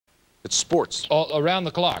It's sports. All around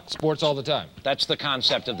the clock. Sports all the time. That's the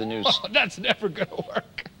concept of the news. Oh, that's never going to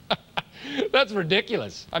work. That's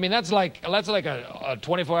ridiculous. I mean, that's like a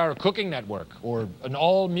 24-hour cooking network or an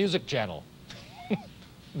all-music channel.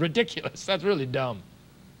 Ridiculous. That's really dumb.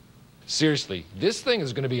 Seriously, this thing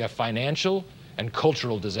is going to be a financial and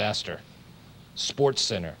cultural disaster.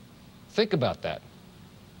 SportsCenter. Think about that.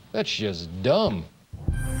 That's just dumb.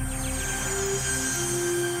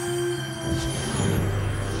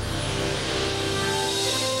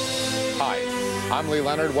 Hi, I'm Lee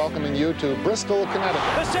Leonard, welcoming you to Bristol, Connecticut.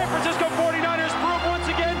 The San Francisco 49ers prove once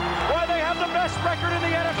again why they have the best record in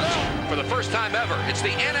the NFL. For the first time ever, it's the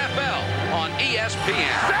NFL on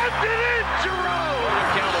ESPN. Send it in, Jerome!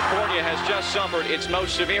 California has just suffered its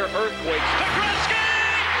most severe earthquakes. To Gretzky!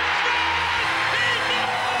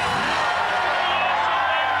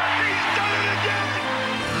 He's done it again!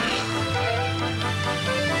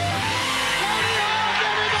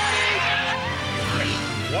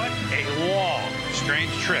 What a long,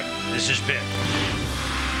 strange trip this has been.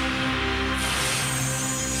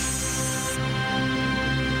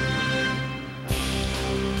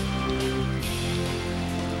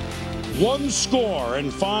 One score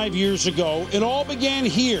and 5 years ago, it all began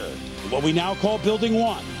here, what we now call Building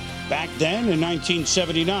 1. Back then, in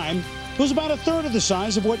 1979, it was about a third of the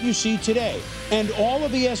size of what you see today, and all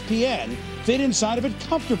of ESPN fit inside of it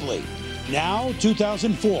comfortably. Now,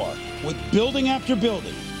 2004, with building after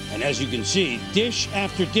building, and as you can see, dish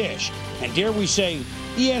after dish, and dare we say,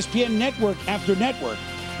 ESPN network after network,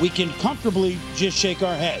 we can comfortably just shake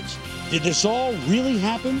our heads. Did this all really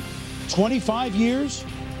happen? 25 years?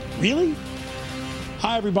 Really?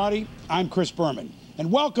 Hi, everybody. I'm Chris Berman,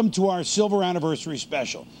 and welcome to our Silver Anniversary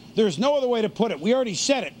Special. There's no other way to put it. We already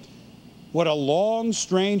said it. What a long,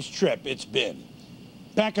 strange trip it's been.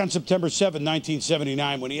 Back on September 7,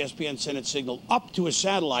 1979, when ESPN sent its signal up to a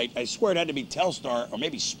satellite, I swear it had to be Telstar or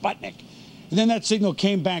maybe Sputnik, and then that signal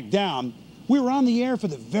came back down, we were on the air for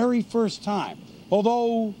the very first time.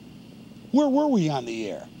 Although, where were we on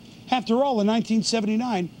the air? After all, in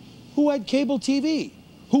 1979, who had cable TV?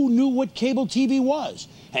 Who knew what cable TV was?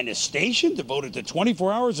 And a station devoted to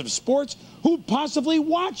 24 hours of sports? Who'd possibly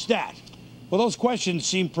watch that? Well, those questions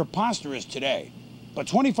seem preposterous today. But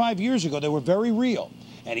 25 years ago, they were very real.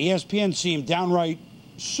 And ESPN seemed downright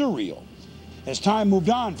surreal. As time moved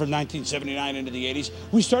on from 1979 into the 80s,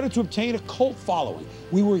 we started to obtain a cult following.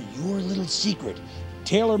 We were your little secret,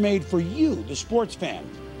 tailor-made for you, the sports fan.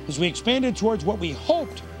 As we expanded towards what we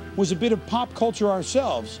hoped was a bit of pop culture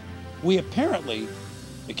ourselves, we apparently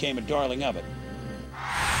became a darling of it.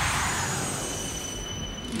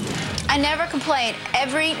 I never complain.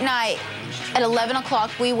 Every night at 11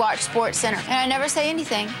 o'clock, we watch SportsCenter, and I never say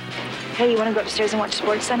anything. Hey, you want to go upstairs and watch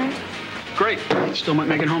SportsCenter? Great. Still might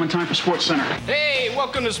make it home in time for SportsCenter. Hey,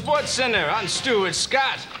 welcome to SportsCenter. I'm Stuart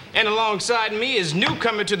Scott, and alongside me is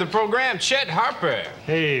newcomer to the program, Chet Harper.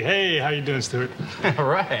 Hey, how you doing, Stuart? All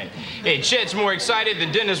right. Hey, Chet's more excited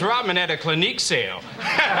than Dennis Rodman at a Clinique sale.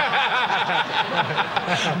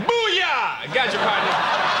 Booyah! Got your partner.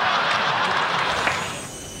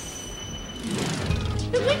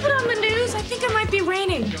 Did we put on the news? I think it might be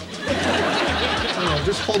raining. Oh,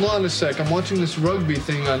 just hold on a sec. I'm watching this rugby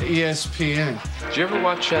thing on ESPN. Did you ever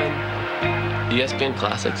watch ESPN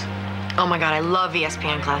Classics? Oh my God, I love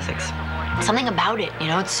ESPN Classics. Something about it, you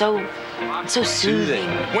know, it's so soothing.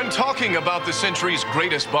 When talking about the century's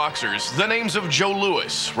greatest boxers, the names of Joe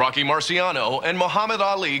Louis, Rocky Marciano, and Muhammad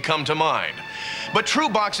Ali come to mind. But true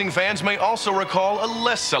boxing fans may also recall a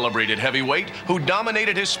less celebrated heavyweight who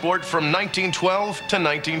dominated his sport from 1912 to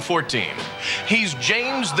 1914. He's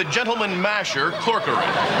James the Gentleman Masher Corcoran.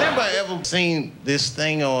 Anybody ever seen this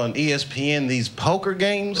thing on ESPN, these poker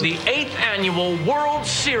games? The 8th annual World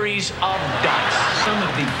Series of Dice. Some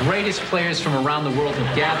of the greatest players from around the world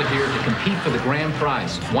have gathered here to compete for the grand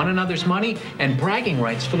prize, one another's money, and bragging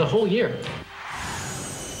rights for the whole year.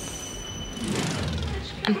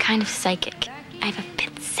 I'm kind of psychic. I have a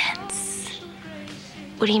fifth sense.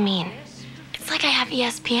 What do you mean? It's like I have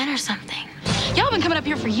ESPN or something. Y'all been coming up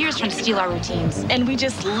here for years trying to steal our routines, and we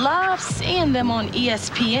just love seeing them on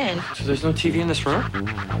ESPN. So there's no TV in this room?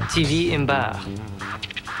 TV in bar.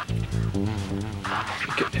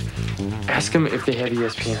 Ask them if they have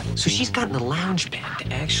ESPN. So she's gotten a lounge band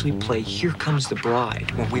to actually play Here Comes the Bride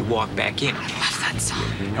when we walk back in. I love that song.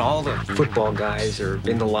 And all the football guys are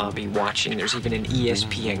in the lobby watching. There's even an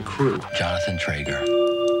ESPN crew. Jonathan Traeger,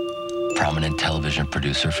 prominent television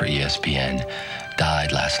producer for ESPN,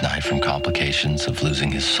 died last night from complications of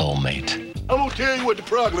losing his soulmate. I'm gonna tell you what the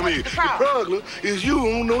problem is. The problem is you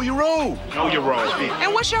don't know your role. Know your role.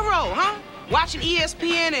 And what's your role, huh? Watching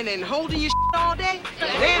ESPN and holding your all day?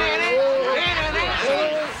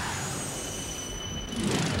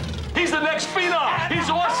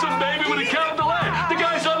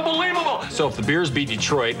 if the Bears beat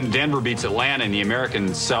Detroit and Denver beats Atlanta in the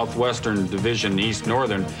American Southwestern Division East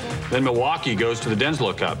Northern, then Milwaukee goes to the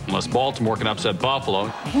Denslow Cup, unless Baltimore can upset Buffalo.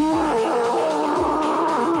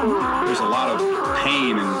 There's a lot of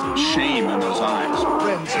pain and shame in those eyes.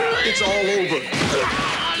 Friends, it's all over.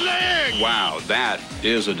 Wow, that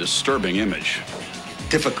is a disturbing image.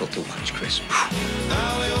 Difficult to watch, Chris.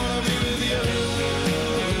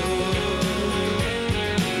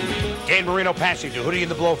 Dan Marino passing to Hootie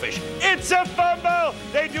and the Blowfish. It's a fumble!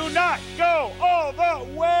 They do not go all the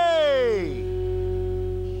way!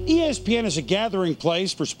 ESPN is a gathering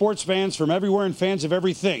place for sports fans from everywhere and fans of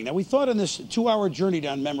everything. Now, we thought in this 2-hour journey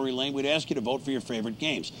down memory lane, we'd ask you to vote for your favorite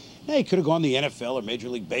games. Now, you could have gone the NFL or Major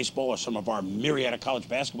League Baseball or some of our myriad of college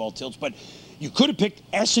basketball tilts, but you could have picked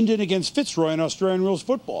Essendon against Fitzroy in Australian rules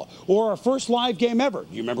football, or our first live game ever.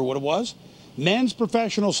 You remember what it was? Men's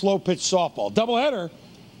professional slow-pitch softball. Doubleheader.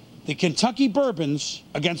 The Kentucky Bourbons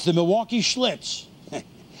against the Milwaukee Schlitz.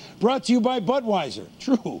 Brought to you by Budweiser.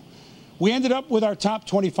 True. We ended up with our top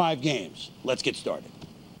 25 games. Let's get started.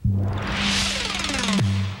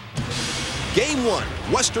 Game 1,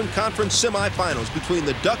 Western Conference semifinals between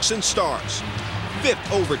the Ducks and Stars.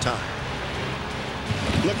 5th overtime.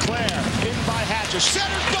 LeClaire in by Hatcher.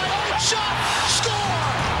 Centered by shot. Score!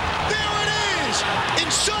 There it is!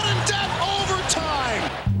 In sudden death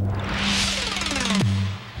overtime!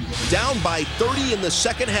 Down by 30 in the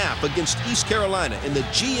second half against East Carolina in the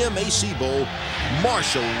GMAC Bowl,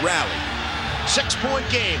 Marshall rallied. 6-point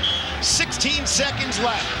game, 16 seconds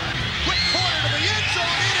left. Quick corner to the end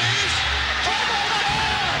zone, it is! Oh my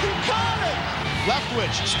God! He got it!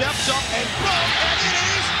 Leftwich steps up and throws, and it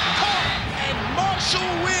is caught! And Marshall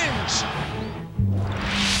wins!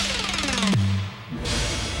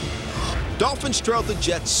 Dolphins trailed the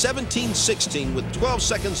Jets 17-16 with 12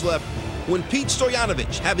 seconds left when Pete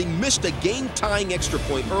Stoyanovich, having missed a game-tying extra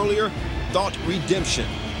point earlier, thought redemption.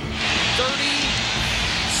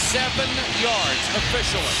 37 yards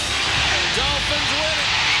officially. And Dolphins win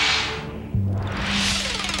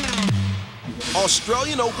it.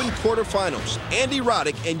 Australian Open quarterfinals. Andy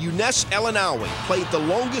Roddick and Younes El Anawi played the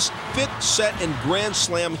longest 5th set in Grand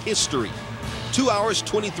Slam history. 2 hours,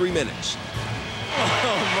 23 minutes.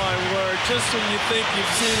 Oh, my word. Just when you think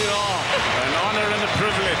you've seen it all. An honor and a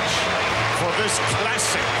privilege for this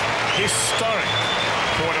classic, historic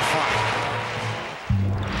quarterfinal.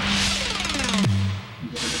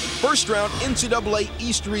 First round NCAA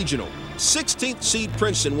East Regional. 16th seed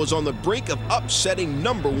Princeton was on the brink of upsetting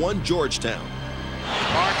 #1 Georgetown.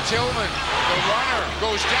 Mark Tillman, the runner,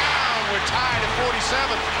 goes down. We're tied at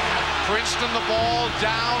 47. Princeton the ball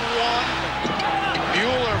down 1.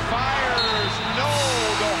 Mueller fires. No,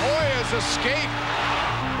 the Hoyas escape.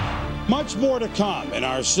 Much more to come in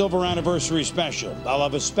our Silver Anniversary special. I'll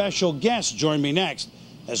have a special guest join me next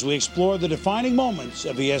as we explore the defining moments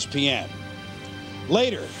of ESPN.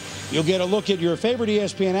 Later, you'll get a look at your favorite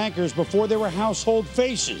ESPN anchors before they were household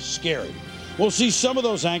faces. Scary. We'll see some of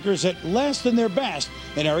those anchors at less than their best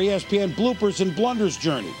in our ESPN bloopers and blunders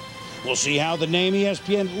journey. We'll see how the name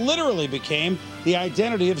ESPN literally became the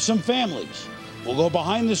identity of some families. We'll go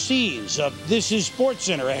behind the scenes of This Is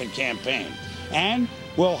SportsCenter ad campaign. And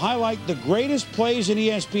we'll highlight the greatest plays in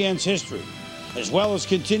ESPN's history, as well as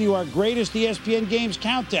continue our greatest ESPN games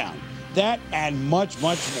countdown. That and much,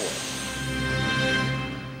 much more.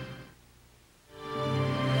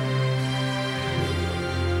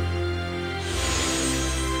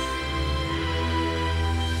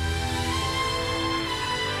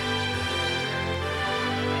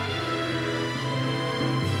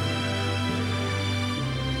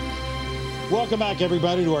 Welcome back,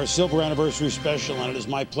 everybody, to our Silver Anniversary special, and it is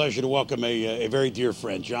my pleasure to welcome a very dear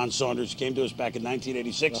friend. John Saunders came to us back in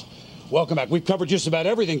 1986. Welcome back. We've covered just about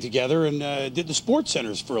everything together and did the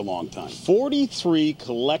SportsCenters for a long time. 43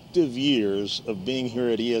 collective years of being here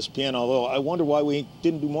at ESPN, although I wonder why we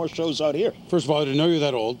didn't do more shows out here. First of all, I didn't know you're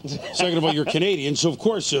that old. Second of all, you're Canadian, so of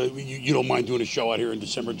course you don't mind doing a show out here in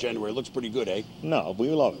December, January. It looks pretty good, eh? No, we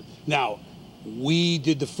love it. Now, we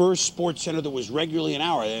did the first SportsCenter that was regularly an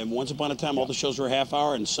hour, and once upon a time all the shows were a half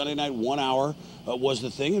hour, and Sunday night 1 hour was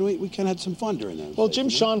the thing, and we kind of had some fun during that. Well, Jim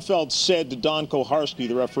Schoenfeld said to Don Koharski,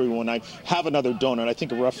 the referee, one night, have another donut, I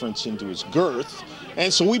think a reference into his girth,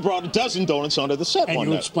 and so we brought a dozen donuts onto the set and one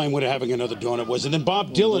you night. Explained what having another donut was, and then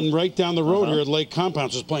Bob Dylan right down the road here at Lake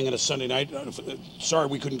Compounds was playing on a Sunday night. Sorry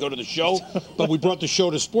we couldn't go to the show, but we brought the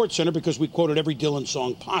show to SportsCenter because we quoted every Dylan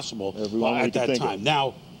song possible at that time.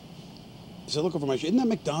 Now, as I look over my show, isn't that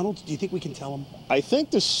McDonald's? Do you think we can tell them? I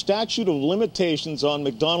think the statute of limitations on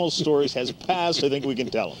McDonald's stories has passed. I think we can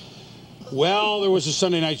tell them. Well, there was a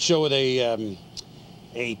Sunday night show with a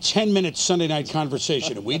a 10-minute Sunday night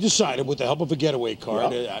conversation, and we decided, with the help of a getaway car,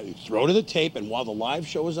 to throw to the tape, and while the live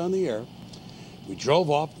show was on the air, we drove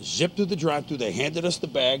off, zipped through the drive-thru. They handed us the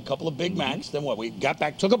bag, a couple of Big Macs. Then what? We got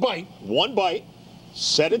back, took a bite. One bite,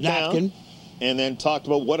 set it down, and then talked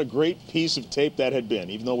about what a great piece of tape that had been,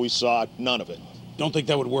 even though we saw none of it. Don't think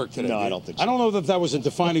that would work today. No, I don't think so. I don't know that that was a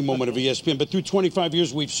defining moment of ESPN, but through 25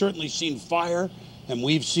 years, we've certainly seen fire and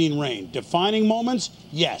we've seen rain. Defining moments?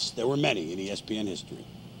 Yes, there were many in ESPN history.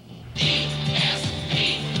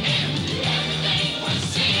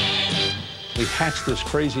 We hatched this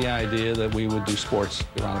crazy idea that we would do sports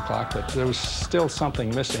around the clock, but there was still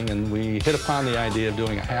something missing, and we hit upon the idea of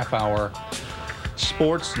doing a half-hour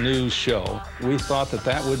sports news show. We thought that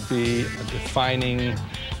that would be a defining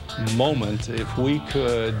moment if we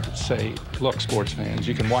could say, look, sports fans,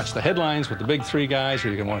 you can watch the headlines with the big three guys,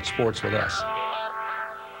 or you can watch sports with us.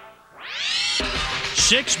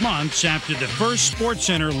 6 months after the first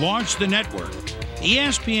SportsCenter launched the network,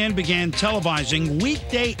 ESPN began televising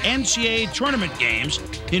weekday NCAA tournament games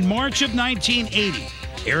in March of 1980,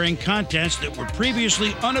 airing contests that were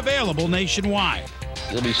previously unavailable nationwide.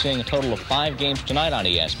 You'll be seeing a total of 5 games tonight on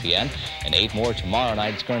ESPN and 8 more tomorrow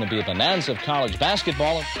night. It's going to be a bonanza of college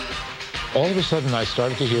basketball. All of a sudden, I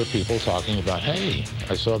started to hear people talking about, hey,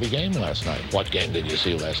 I saw the game last night. What game did you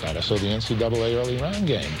see last night? I saw the NCAA early round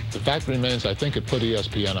game. The fact remains, I think it put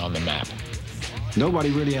ESPN on the map.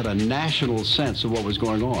 Nobody really had a national sense of what was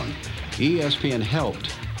going on. ESPN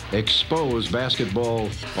helped expose basketball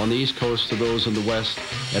on the East Coast to those in the West,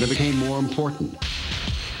 and it became more important.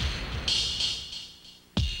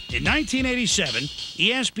 In 1987,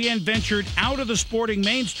 ESPN ventured out of the sporting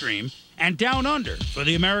mainstream and down under for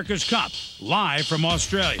the America's Cup, live from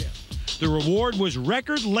Australia. The reward was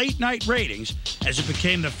record late-night ratings as it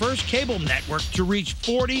became the first cable network to reach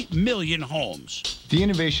 40 million homes. The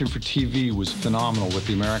innovation for TV was phenomenal with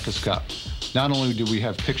the America's Cup. Not only did we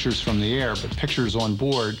have pictures from the air, but pictures on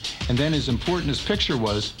board, and then as important as picture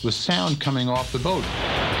was sound coming off the boat.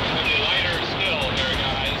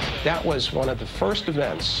 That was one of the first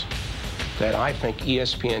events that I think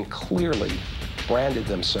ESPN clearly branded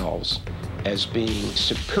themselves as being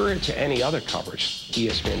superior to any other coverage.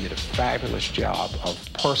 ESPN did a fabulous job of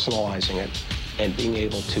personalizing it and being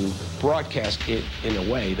able to broadcast it in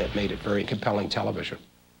a way that made it very compelling television.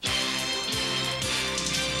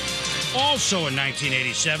 Also in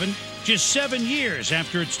 1987, just 7 years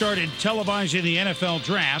after it started televising the NFL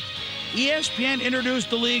Draft, ESPN introduced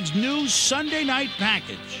the league's new Sunday night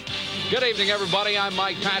package. Good evening, everybody. I'm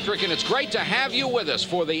Mike Patrick, and it's great to have you with us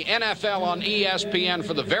for the NFL on ESPN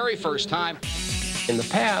for the very first time. In the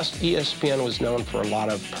past, ESPN was known for a lot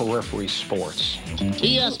of periphery sports.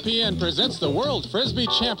 ESPN presents the World Frisbee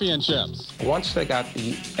Championships. Once they got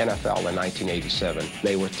the NFL in 1987,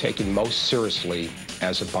 they were taken most seriously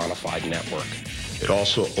as a bona fide network. It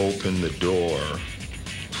also opened the door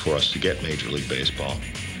for us to get Major League Baseball.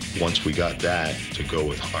 Once we got that to go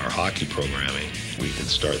with our hockey programming, we could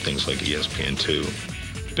start things like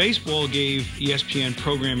ESPN2. Baseball gave ESPN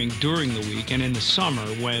programming during the week and in the summer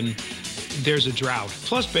when there's a drought.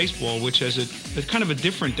 Plus baseball, which has a kind of a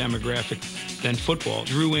different demographic than football,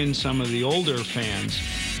 drew in some of the older fans.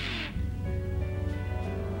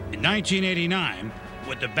 In 1989,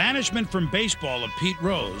 with the banishment from baseball of Pete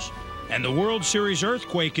Rose and the World Series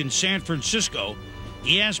earthquake in San Francisco,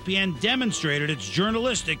 ESPN demonstrated its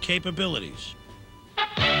journalistic capabilities.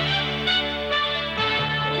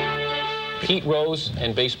 Pete Rose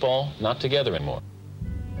and baseball not together anymore.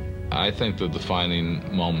 I think the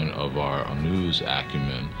defining moment of our news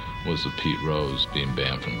acumen was the Pete Rose being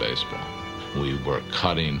banned from baseball. We were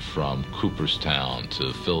cutting from Cooperstown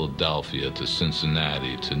to Philadelphia to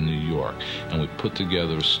Cincinnati to New York, and we put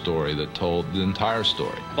together a story that told the entire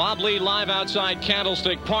story. Bob Lee live outside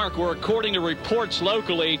Candlestick Park, where according to reports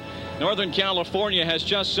locally, Northern California has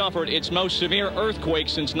just suffered its most severe earthquake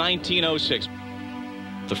since 1906.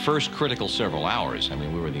 The first critical several hours, I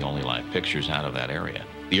mean, we were the only live pictures out of that area.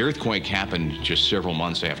 The earthquake happened just several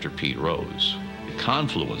months after Pete Rose. The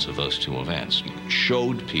confluence of those two events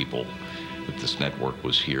showed people that this network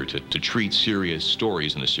was here to treat serious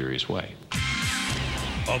stories in a serious way.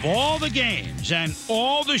 Of all the games and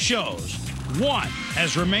all the shows, one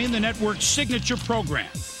has remained the network's signature program.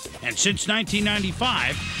 And since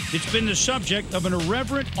 1995, it's been the subject of an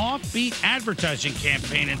irreverent, offbeat advertising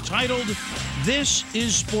campaign entitled, "This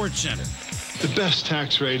is SportsCenter." The best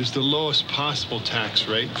tax rate is the lowest possible tax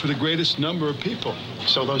rate for the greatest number of people.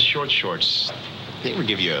 So those short shorts, they would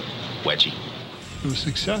give you a wedgie. It was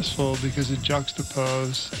successful because it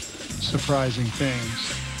juxtaposed surprising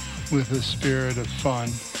things with a spirit of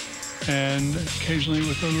fun and occasionally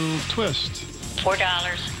with a little twist.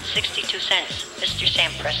 $4.62, Mr.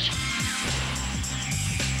 Sampras.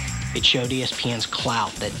 It showed ESPN's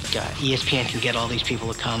clout that ESPN can get all these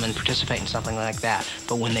people to come and participate in something like that.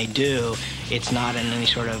 But when they do, it's not in any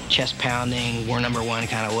sort of chest-pounding, we're number one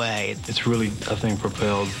kind of way. It's really, I think,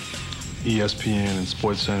 propelled ESPN and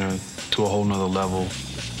SportsCenter to a whole nother level.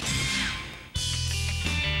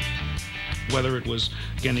 Whether it was,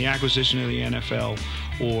 again, the acquisition of the NFL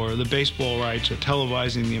or the baseball rights or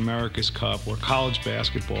televising the America's Cup or college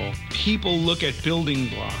basketball, people look at building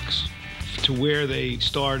blocks to where they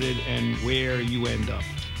started and where you end up.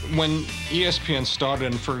 When ESPN started,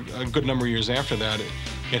 and for a good number of years after that,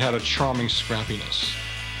 it had a charming scrappiness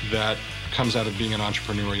that comes out of being an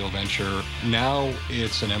entrepreneurial venture. Now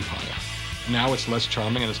it's an empire. Now it's less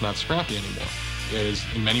charming and it's not scrappy anymore. It is,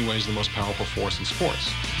 in many ways, the most powerful force in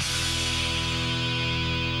sports.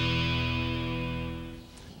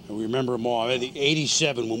 We remember them all. The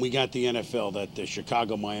 87, when we got the NFL, that the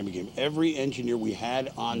Chicago-Miami game, every engineer we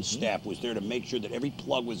had on staff was there to make sure that every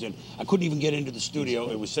plug was in. I couldn't even get into the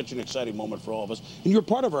studio. It was such an exciting moment for all of us. And you were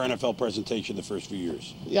part of our NFL presentation the first few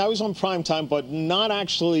years. Yeah, I was on primetime, but not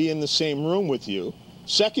actually in the same room with you.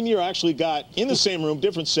 Second year, I actually got in the same room,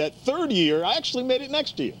 different set. Third year, I actually made it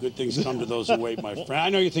next to you. Good things come to those who wait, my friend. I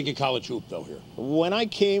know you're thinking college hoop, though, here. When I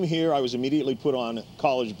came here, I was immediately put on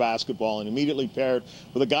college basketball and immediately paired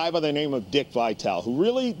with a guy by the name of Dick Vitale, who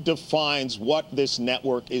really defines what this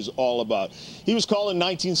network is all about. He was called in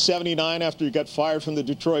 1979 after he got fired from the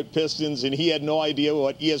Detroit Pistons, and he had no idea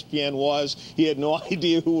what ESPN was. He had no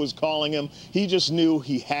idea who was calling him. He just knew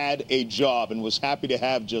he had a job and was happy to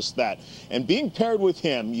have just that. And being paired with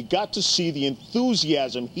him, you got to see the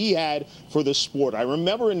enthusiasm he had for the sport. I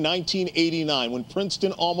remember in 1989 when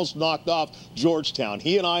Princeton almost knocked off Georgetown,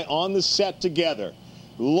 he and I on the set together,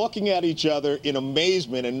 looking at each other in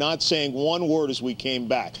amazement and not saying one word as we came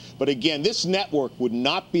back. But again, this network would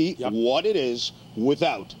not be what it is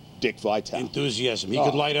without Dick Vitale. Enthusiasm. He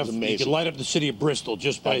could light up. He could light up the city of Bristol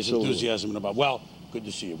just by his enthusiasm and about. Well, good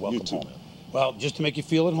to see you. Welcome home. Man. Well, just to make you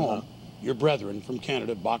feel at home. Your brethren from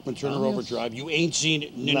Canada, Bachman Turner Overdrive, you ain't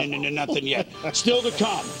seen nothing yet. Still to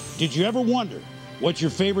come. Did you ever wonder what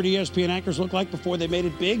your favorite ESPN anchors looked like before they made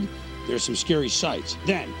it big? There's some scary sights.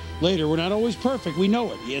 Then, later, we're not always perfect. We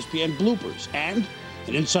know it. ESPN bloopers. And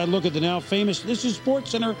an inside look at the now famous This Is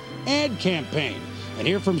SportsCenter ad campaign. And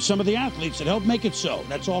hear from some of the athletes that helped make it so.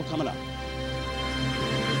 That's all coming up.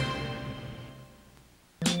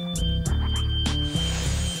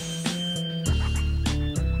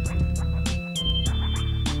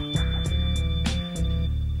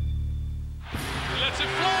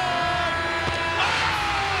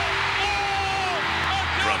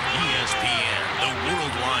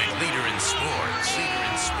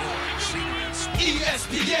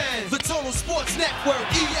 ESPN, the total sports network.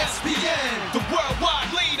 ESPN, the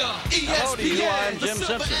worldwide leader. ESPN, the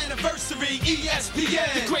silver anniversary.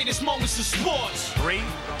 ESPN, the greatest moments of sports. 3,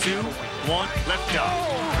 2, 1, let's go.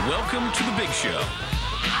 Welcome to the big show.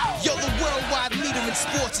 Yo, the worldwide leader in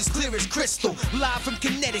sports is clear as crystal. Live from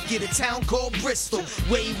Connecticut, a town called Bristol.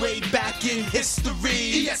 Way, way back in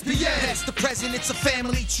history. ESPN, that's the present, it's a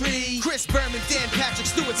family tree. Chris Berman, Dan Patrick,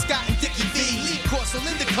 Stuart Scott, and Dickie V. Lee Corso,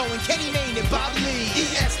 Linda Cohen, Kenny Mayne, and Bob Lee.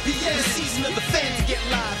 ESPN, the season of the fan to get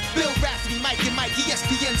live. Bill Rafferty, Mike and Mike,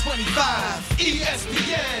 ESPN25.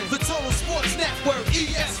 ESPN, the total sports network.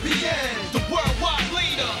 ESPN, the worldwide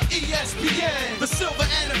leader. ESPN, the silver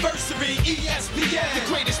anniversary. ESPN, the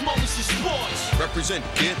greatest moments in sports. Represent,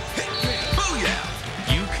 kid.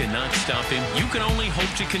 Booyah! You cannot stop him. You can only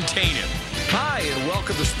hope to contain him. Hi, and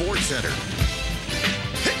welcome to SportsCenter.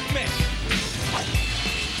 Hitman!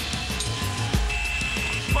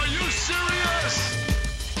 Are you serious?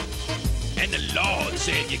 And the Lord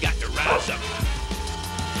said you got to rise up.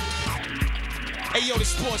 Hey yo, the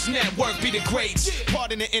sports network be the greats.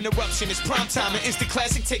 Pardon the interruption, it's prime time, an instant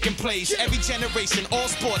classic taking place. Every generation, all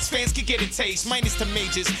sports fans can get a taste. Minus the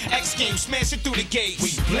majors, X Games smashing through the gates.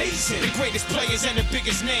 We blazing, the greatest players and the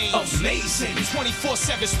biggest names. Amazing,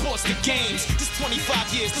 24/7 sports the games. Just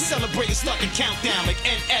 25 years to celebrate and start the countdown like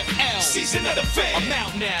NFL. Season of the fan. I'm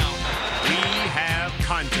out now. We have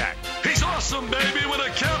contact. He's awesome, baby, with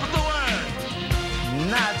a capital N.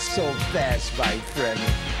 Not so fast, my friend.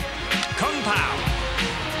 Kung Pao.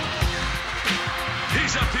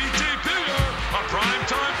 He's a PT Pinger, a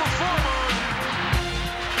primetime performer.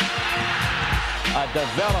 A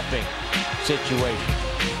developing situation.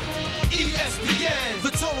 ESPN,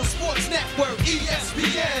 the total sports network.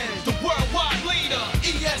 ESPN, the worldwide leader.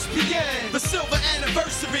 ESPN, the silver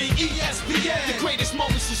anniversary. ESPN, the greatest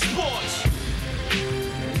moments in sports.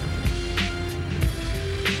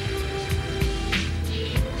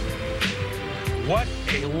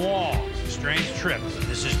 strange trip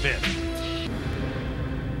this has been.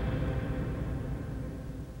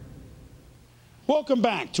 Welcome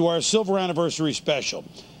back to our Silver Anniversary special.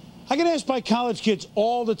 I get asked by college kids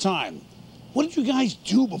all the time, what did you guys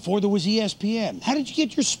do before there was ESPN? How did you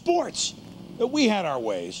get your sports? We had our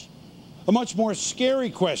ways. A much more scary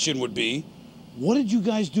question would be, what did you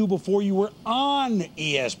guys do before you were on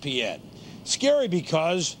ESPN? Scary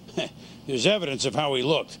because there's evidence of how he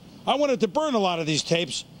looked. I wanted to burn a lot of these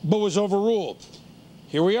tapes, but was overruled.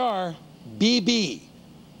 Here we are, BB,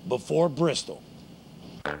 before Bristol.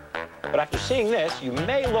 But after seeing this, you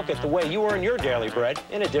may look at the way you earn your daily bread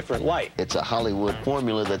in a different light. It's a Hollywood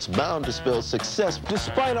formula that's bound to spell success,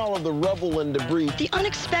 despite all of the rubble and debris. The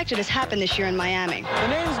unexpected has happened this year in Miami. The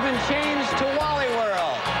name's been changed to Wally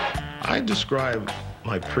World. I describe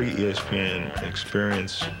my pre-ESPN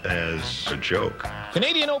experience as a joke.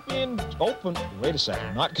 Canadian Open, wait a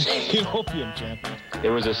second, not Canadian Opium champion.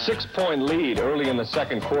 There was a 6-point lead early in the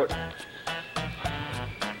second quarter.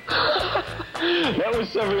 That was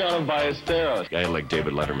Severiano Ballesteros. I had like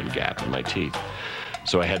David Letterman gap in my teeth.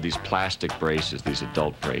 So I had these plastic braces, these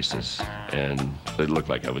adult braces, and it looked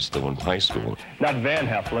like I was still in high school. Not Van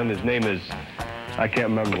Heflin, his name is, I can't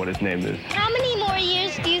remember what his name is. How many more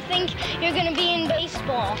years do you think you're going to be in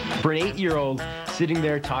baseball? For an 8-year-old sitting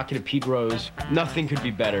there talking to Pete Rose, nothing could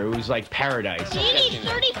be better. It was like paradise. You need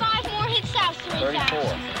 35 more hit stops to reach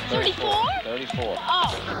out. 34? 34.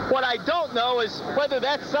 Oh. What I don't know is whether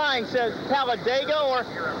that sign says Talladega or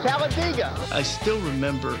Talladega. I still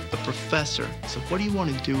remember the professor said, what do you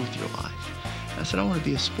want to do with your life? I said, I want to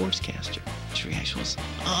be a sportscaster. His reaction was,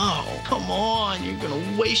 oh, come on, you're going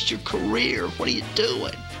to waste your career. What are you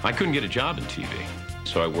doing? I couldn't get a job in TV,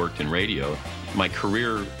 so I worked in radio. My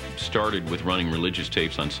career started with running religious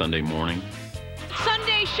tapes on Sunday morning.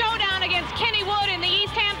 Sunday showdown against Kenny Wood in the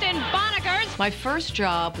East Hampton Bonikers. My first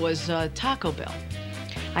job was Taco Bell.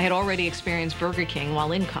 I had already experienced Burger King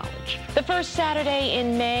while in college. The first Saturday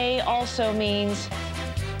in May also means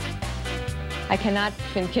I cannot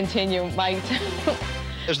continue my...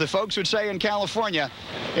 As the folks would say in California,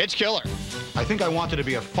 it's killer. I think I wanted to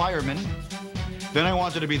be a fireman. Then I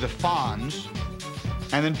wanted to be the Fonz.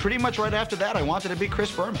 And then pretty much right after that, I wanted to be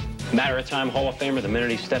Chris Berman. Matter of time Hall of Famer the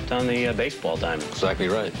minute he stepped on the baseball diamond. Exactly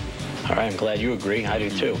right. All right, I'm glad you agree. I do,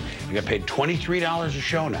 too. I get paid $23 a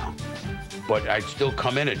show now. But I'd still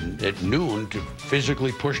come in at noon to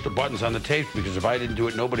physically push the buttons on the tapes, because if I didn't do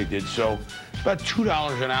it, nobody did. So it's about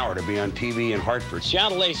 $2 an hour to be on TV in Hartford.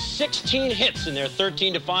 Seattle lays 16 hits in their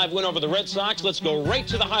 13-5 win over the Red Sox. Let's go right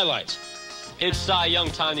to the highlights. It's Cy Young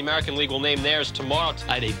time. The American League will name theirs tomorrow.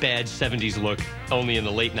 I had a bad 70s look, only in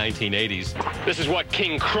the late 1980s. This is what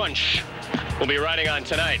King Crunch will be riding on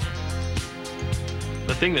tonight.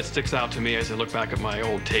 The thing that sticks out to me as I look back at my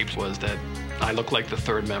old tapes was that I look like the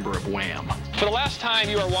third member of Wham. For the last time,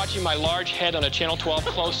 you are watching my large head on a Channel 12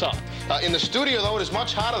 close-up. In the studio, though, it is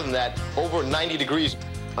much hotter than that, over 90 degrees.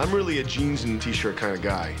 I'm really a jeans and t-shirt kind of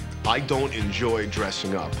guy. I don't enjoy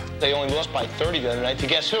dressing up. They only lost by 30 the other night to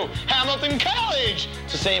guess who? Hamilton College!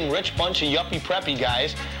 It's the same rich bunch of yuppie preppy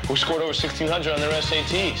guys who scored over 1,600 on their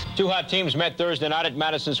SATs. Two hot teams met Thursday night at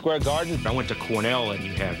Madison Square Garden. I went to Cornell, and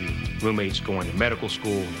you have your roommates going to medical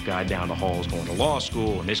school, the guy down the hall is going to law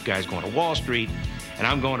school, and this guy's going to Wall Street, and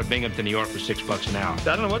I'm going to Binghamton, New York for $6 an hour. I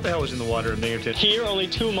don't know what the hell was in the water in Binghamton. Here, only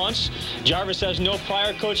 2 months. Jarvis has no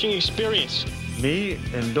prior coaching experience. Me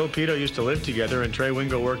and Bill Pito used to live together, and Trey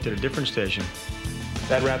Wingo worked at a different station.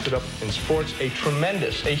 That wrapped it up in sports. A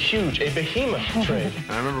tremendous, a huge, a behemoth trade.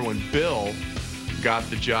 I remember when Bill got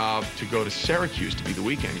the job to go to Syracuse to be the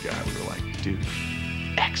weekend guy, we were like, dude,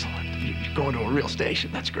 excellent. You're going to a real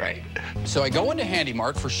station. That's great. So I go into Handy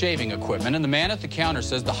Mart for shaving equipment, and the man at the counter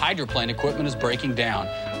says the hydroplane equipment is breaking down.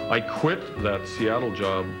 I quit that Seattle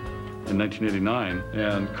job in 1989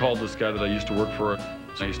 and called this guy that I used to work for.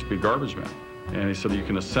 I used to be garbage man. And he said, you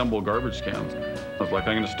can assemble garbage cans. I was like,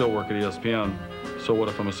 I'm going to still work at ESPN. So what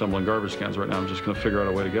if I'm assembling garbage cans right now? I'm just going to figure out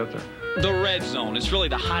a way to get there. The red zone. It's really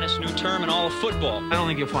the hottest new term in all of football. I don't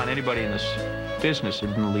think you'll find anybody in this business who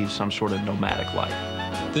didn't lead some sort of nomadic life.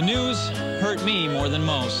 The news hurt me more than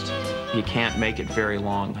most. You can't make it very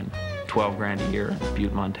long on $12 grand a year in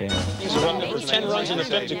Butte, Montana. He's run number 10 runs in the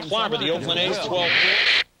fifth to clobber the Oakland A's 12.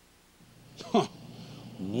 Huh.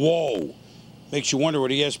 Whoa. Makes you wonder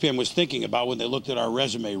what ESPN was thinking about when they looked at our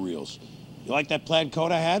resume reels. You like that plaid coat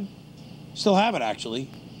I had? Still have it, actually.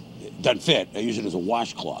 It doesn't fit. I use it as a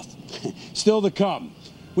washcloth. Still to come.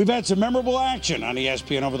 We've had some memorable action on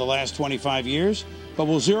ESPN over the last 25 years, but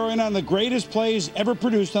we'll zero in on the greatest plays ever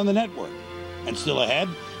produced on the network. And still ahead,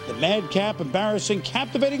 the madcap, embarrassing,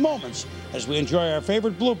 captivating moments as we enjoy our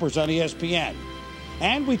favorite bloopers on ESPN.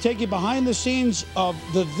 And we take you behind the scenes of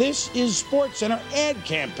the This Is SportsCenter ad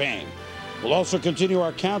campaign. We'll also continue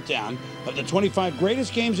our countdown of the 25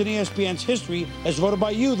 greatest games in ESPN's history as voted by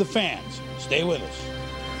you, the fans. Stay with us.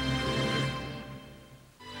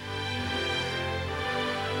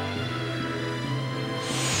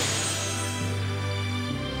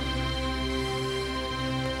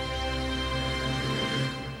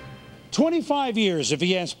 "25 years of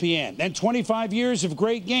ESPN, then 25 years of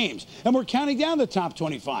great games, and we're counting down the top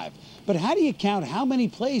 25. But how do you count how many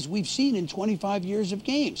plays we've seen in 25 years of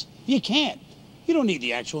games? You can't. You don't need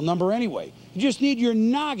the actual number anyway. You just need your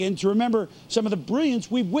noggin to remember some of the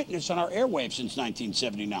brilliance we've witnessed on our airwaves since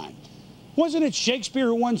 1979. Wasn't it Shakespeare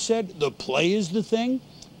who once said, "The play is the thing"?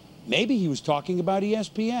 Maybe he was talking about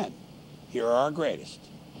ESPN. Here are our greatest.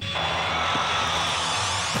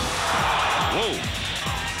 Whoa.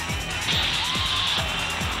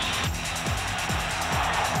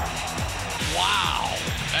 Wow,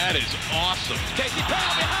 that is awesome. Casey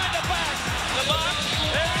Powell behind the back. The box.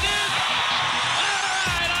 There it is. All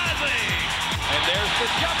right, Ozzy. And there's the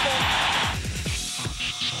shuffle.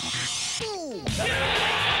 Oh,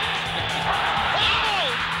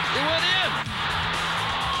 he went in.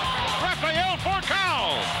 Rafael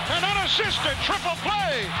Forcal, an unassisted triple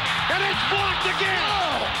play, and it's blocked again.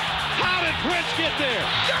 Oh, how did Prince get there?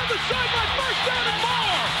 Down the sideline, first down and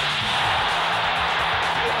more.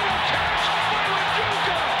 What a catch by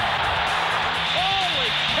Rajuka.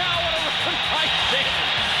 Holy cow, what a run by Steiner.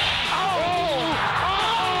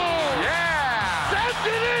 Yeah. Send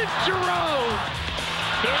it in, Jerome.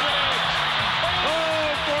 Oh,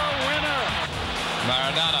 for a winner.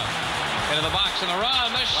 Maradona into the box and the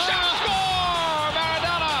run. The shot score!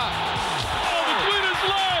 Maradona! Oh, between his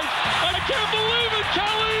legs. I can't believe it,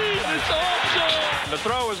 Kelly. It's awesome. The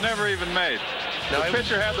throw was never even made. The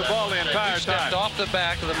pitcher had the ball the entire He stepped time. off the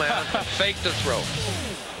back of the mound, faked the throw.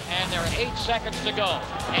 And there are 8 seconds to go.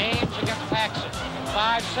 Ames against Paxson.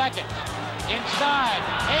 5 seconds. Inside.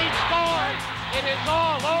 Ames scores. It is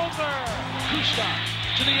all over. Kusta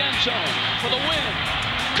to the end zone for the win.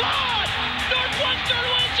 God! Northwestern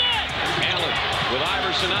wins it! Allen with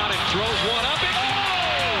Iverson on and throws one up. And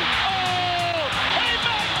A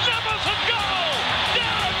magnificent goal!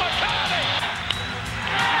 Darren McCarty!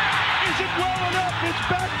 Is it well enough? It's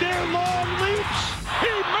back there, long leaps.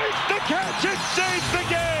 He makes the catch and saves the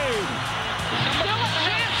game. Still a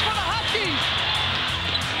chance for the Huskies.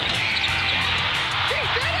 He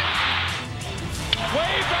did it!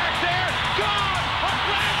 Way back there. Gone! A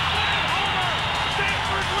grand slam homer!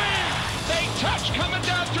 Stanford wins! They touch coming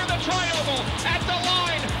down through the triangle. At the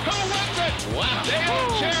line. Who wins it? Wow. Dale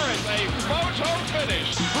Jarrett, a photo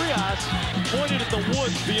finish. Frias pointed at the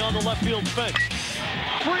woods beyond the left field fence.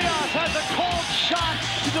 Frias has a cold shot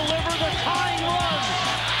to deliver the tying run.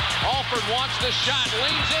 Alford wants the shot,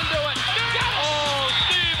 leans into it. Oh,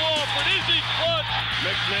 Steve Alford, is he clutch?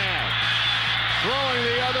 McNabb throwing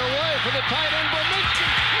the other way for the tight end, Brominski.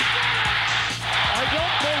 I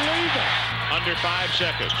don't believe it. Under 5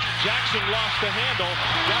 seconds. Jackson lost the handle,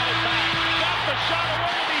 got it back, got the shot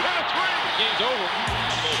away, and he hit a 3. game's over.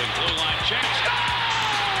 Moving blue line chance.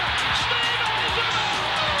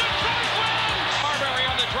 Marbury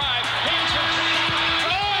on the drive.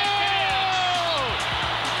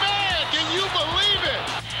 Man, can you believe it?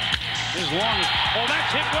 As long as, oh, that's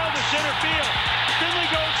hit well to center field. Finley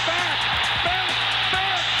goes back.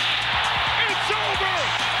 Back. It's over.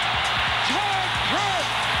 Todd Press.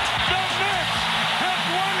 The Mets have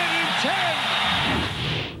won it in 10.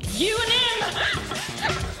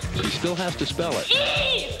 She still has to spell it.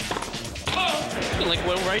 Like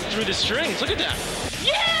went right through the strings. Look at that.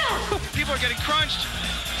 Yeah! People are getting crunched.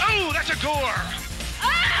 Oh, that's a gore.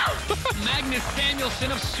 Magnus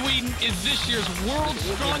Samuelsson of Sweden is this year's world's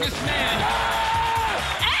strongest man.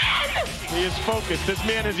 He is focused. This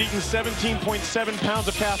man has eaten 17.7 pounds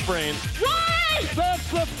of calf brains. What? That's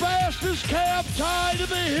the fastest calf tide in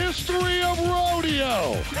the history of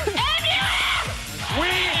rodeo. We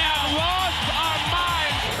have lost our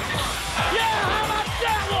minds. Yeah, how about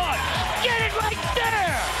that one? Get it right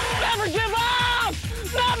there. Never give up!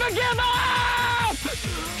 Never give up!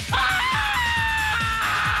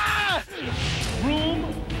 Room,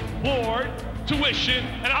 board, tuition,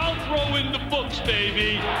 and I'll throw in the books,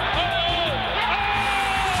 baby.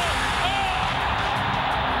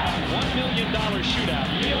 $1 million shootout.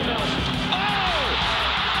 Neil Nelson.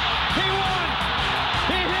 He won!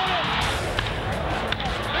 He hit it!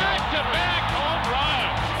 Back-to-back home run.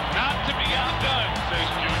 Not to be outdone, says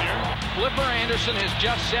Junior. Flipper Anderson has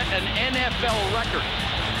just set an NFL record.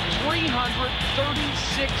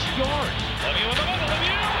 336 yards. Lemieux with the bubble.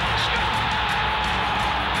 Lemieux.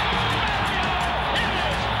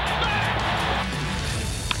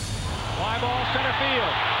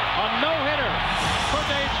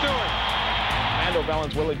 of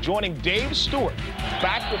Valenzuela joining Dave Stewart.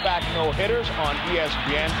 Back-to-back no-hitters on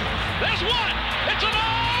ESPN. There's one! It's a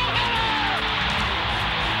no-hitter!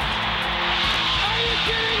 Are you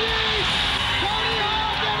kidding me? Tony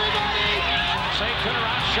Hawk, everybody! St. Cutter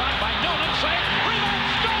outshot by Newman. St.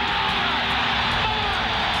 Rebound score! Mark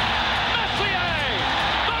Messier!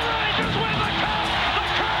 The Rangers win the cup! The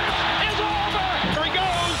curse is over! Here he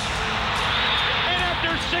goes! And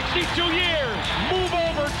after 62 years, move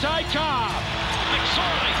over Ty Cobb.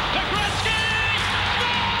 McSorley to Gretzky!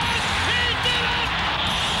 Scores! He did it!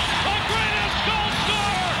 The greatest goal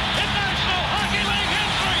scorer in National Hockey League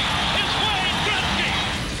history is Wayne Gretzky!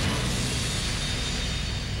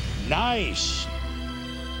 Nice.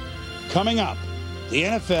 Coming up, the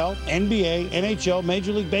NFL, NBA, NHL,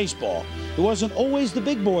 Major League Baseball. It wasn't always the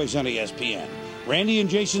big boys on ESPN. Randy and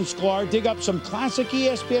Jason Sklar dig up some classic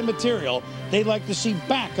ESPN material they'd like to see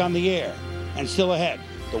back on the air. And still ahead,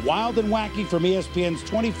 the wild and wacky from ESPN's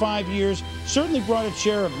 25 years certainly brought its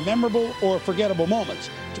share of memorable or forgettable moments,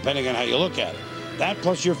 depending on how you look at it. That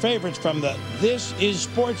plus your favorites from the This Is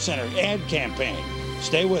SportsCenter ad campaign.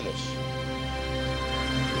 Stay with us.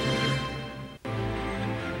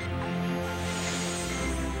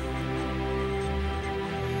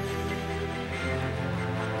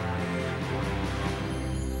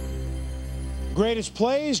 Greatest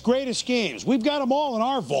plays, greatest games. We've got them all in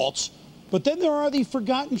our vaults. But then there are the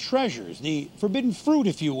forgotten treasures, the forbidden fruit,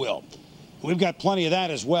 if you will. We've got plenty of that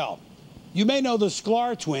as well. You may know the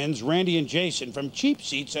Sklar twins, Randy and Jason, from Cheap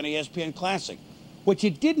Seats on ESPN Classic. What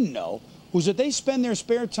you didn't know was that they spend their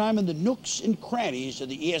spare time in the nooks and crannies of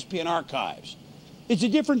the ESPN archives. It's a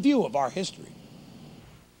different view of our history.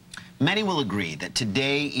 Many will agree that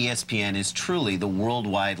today ESPN is truly the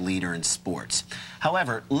worldwide leader in sports.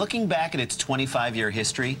 However, looking back at its 25-year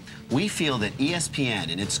history, we feel that ESPN,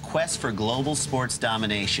 in its quest for global sports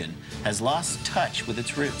domination, has lost touch with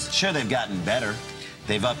its roots. Sure, they've gotten better.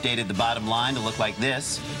 They've updated the bottom line to look like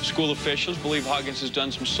this. School officials believe Huggins has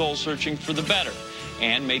done some soul-searching for the better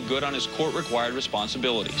and made good on his court-required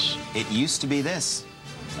responsibilities. It used to be this.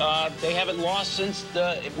 They haven't lost since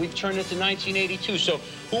we've turned it to 1982. So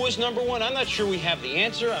who was number one? I'm not sure we have the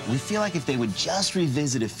answer. We feel like if they would just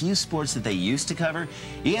revisit a few sports that they used to cover,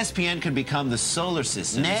 ESPN could become the solar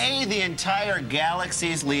system, nay, the entire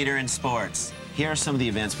galaxy's leader in sports. Here are some of the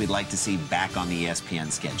events we'd like to see back on the ESPN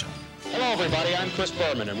schedule. Hello, everybody. I'm Chris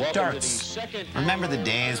Berman, and welcome Darts. to the second... Remember the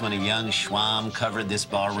days when a young schwam covered this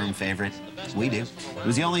ballroom favorite? We do. It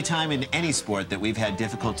was the only time in any sport that we've had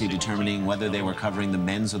difficulty determining whether they were covering the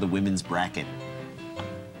men's or the women's bracket.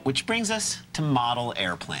 Which brings us to model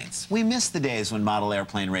airplanes. We miss the days when model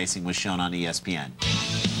airplane racing was shown on ESPN.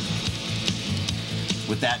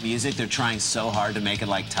 With that music, they're trying so hard to make it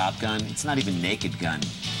like Top Gun. It's not even Naked Gun.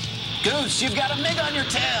 Goose, you've got a MiG on your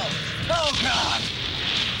tail! Oh, God!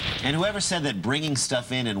 And whoever said that bringing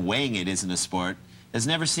stuff in and weighing it isn't a sport has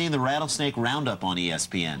never seen the rattlesnake roundup on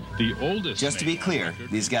ESPN. The oldest. Just to be clear,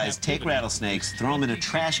 these guys take rattlesnakes, throw them in a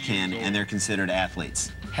trash can, and they're considered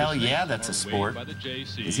athletes. Hell yeah, that's a sport.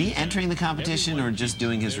 Is he entering the competition or just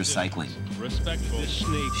doing his recycling?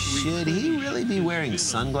 Should he really be wearing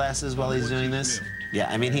sunglasses while he's doing this? Yeah,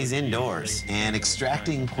 I mean, he's indoors, and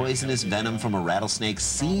extracting poisonous venom from a rattlesnake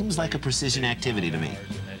seems like a precision activity to me.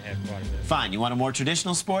 Fine, you want a more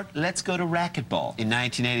traditional sport? Let's go to racquetball. In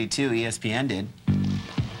 1982, ESPN did.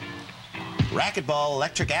 Racquetball,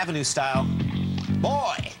 Electric Avenue style.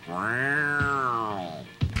 Boy!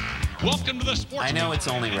 Welcome to the sports. I know it's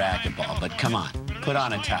only racquetball, but come on, put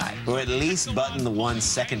on a tie. Or at least button the 1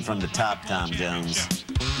 second from the top, Tom Jones.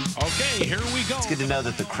 Okay, here we go. It's good to know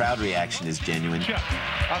that the crowd reaction is genuine. The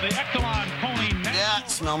Echelon Pony. Yeah,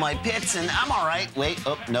 smell my pits, and I'm all right. Wait,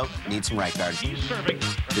 oh, nope, need some right guard.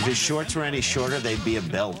 If his shorts were any shorter, they'd be a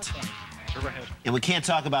belt. And we can't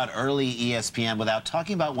talk about early ESPN without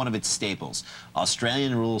talking about one of its staples,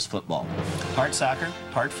 Australian rules football. Part soccer,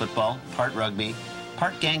 part football, part rugby,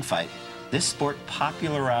 part gang fight. This sport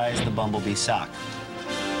popularized the bumblebee sock.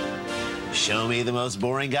 Show me the most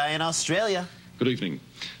boring guy in Australia. Good evening.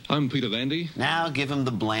 I'm Peter Landy. Now give him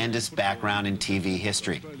the blandest background in TV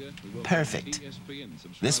history. Perfect.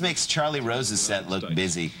 This makes Charlie Rose's set look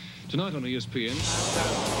busy. Tonight on ESPN.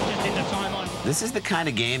 This is the kind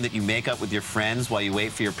of game that you make up with your friends while you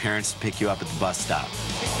wait for your parents to pick you up at the bus stop.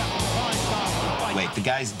 Wait, the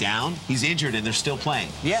guy's down? He's injured and they're still playing.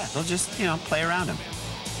 Yeah, they'll just, you know, play around him.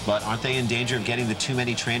 But aren't they in danger of getting the too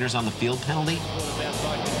many trainers on the field penalty?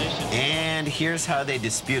 And here's how they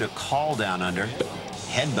dispute a call down under.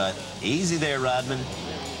 Headbutt. Easy there, Rodman.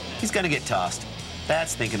 He's gonna get tossed.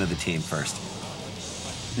 That's thinking of the team first.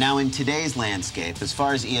 Now, in today's landscape, as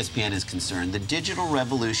far as ESPN is concerned, the digital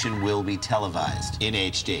revolution will be televised in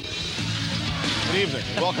HD. Good evening.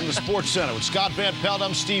 Welcome to SportsCenter with Scott Van Pelt.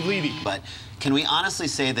 I'm Steve Levy. But can we honestly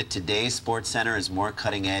say that today's SportsCenter is more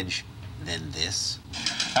cutting edge than this?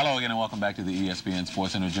 Hello again and welcome back to the ESPN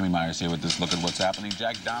SportsCenter. Jimmy Myers here with this look at what's happening.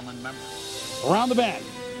 Jack Donlin, member. Around the bend,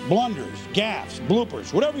 blunders, gaffes,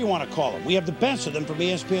 bloopers, whatever you want to call them. We have the best of them from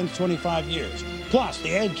ESPN's 25 years. Plus,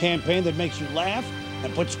 the ad campaign that makes you laugh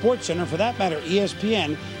and put SportsCenter, for that matter,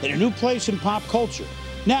 ESPN, in a new place in pop culture.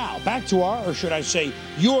 Now, back to our, or should I say,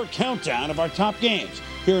 your countdown of our top games.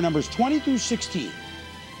 Here are numbers 20 through 16.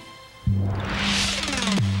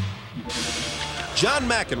 John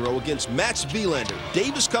McEnroe against Max Wielander,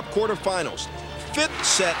 Davis Cup quarterfinals. 5th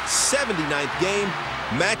set, 79th game.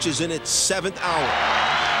 Match is in its 7th hour.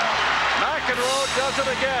 McEnroe does it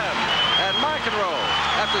again. And McEnroe,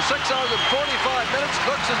 after 6 hours and 45 minutes,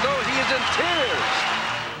 looks as though he is in tears.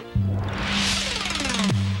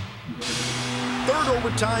 3rd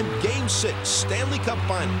overtime, Game 6, Stanley Cup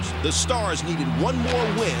Finals. The Stars needed one more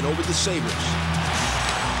win over the Sabres.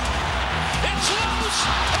 It's loose!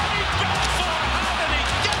 And he fell for it! How did he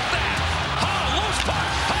get that? Loose puck!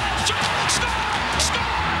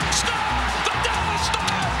 Score! The Dallas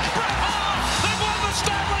Stars! Brett Hall! They've won the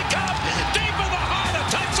Stanley Cup! Deep in the heart of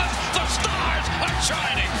Texas, the Stars are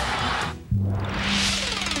shining!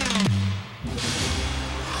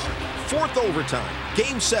 4th overtime,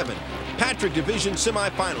 Game 7. Patrick Division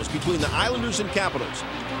semifinals between the Islanders and Capitals.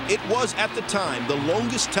 It was, at the time, the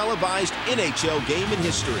longest televised NHL game in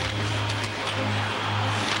history.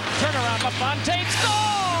 Turnaround, LaFontaine,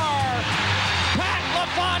 score! Pat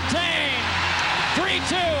LaFontaine!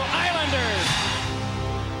 3-2, Islanders!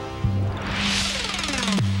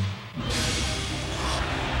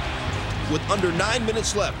 With under 9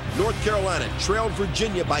 minutes left, North Carolina trailed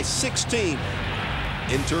Virginia by 16.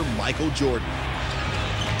 Enter Michael Jordan.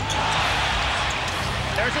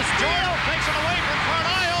 There's a steal, takes it away from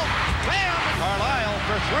Carlisle. Bam! Carlisle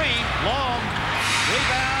for 3, long.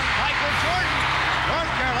 Rebound, Michael Jordan.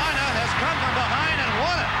 North Carolina has come from behind and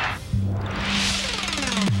won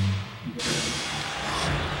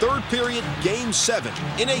it. 3rd period, Game 7,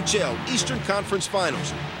 NHL Eastern Conference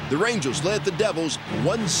Finals. The Rangers led the Devils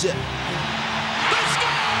 1-0.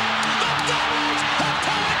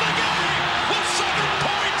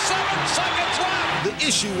 The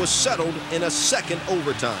issue was settled in a 2nd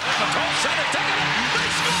overtime. The 12-center ticket, they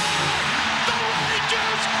score! The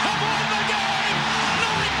Rangers have won the game!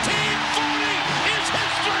 1940 is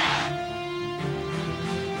history!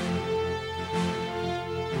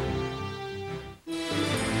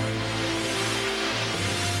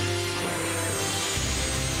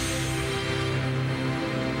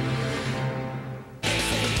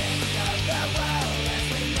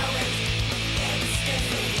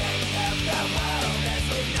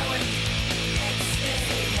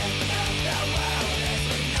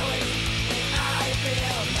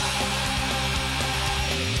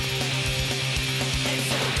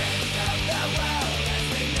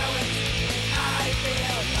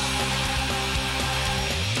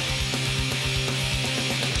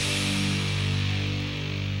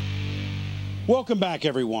 Welcome back,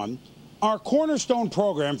 everyone. Our cornerstone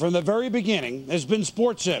program from the very beginning has been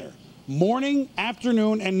SportsCenter. Morning,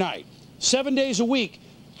 afternoon, and night. 7 days a week,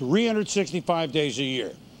 365 days a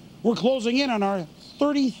year. We're closing in on our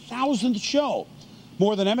 30,000th show.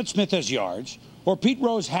 More than Emmitt Smith has yards, or Pete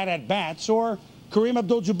Rose had at-bats, or Kareem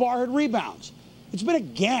Abdul-Jabbar had rebounds. It's been a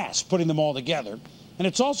gas putting them all together, and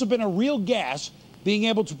it's also been a real gas being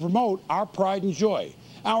able to promote our pride and joy.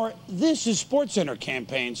 Our This is SportsCenter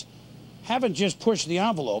campaigns haven't just pushed the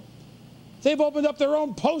envelope, they've opened up their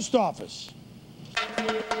own post office.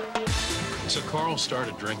 So Carl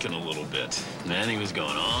started drinking a little bit. And then he was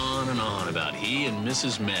going on and on about he and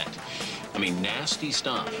Mrs. Met. I mean, nasty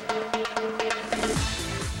stuff.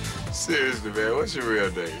 Seriously, man, what's your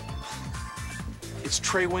real name? It's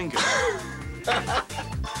Trey Winger.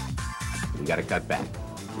 We gotta cut back.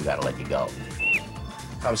 We gotta let you go.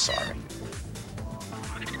 I'm sorry.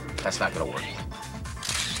 That's not gonna work.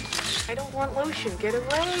 I don't want lotion. Get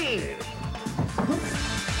away.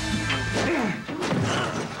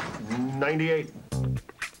 98.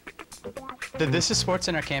 The This is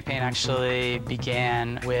SportsCenter campaign actually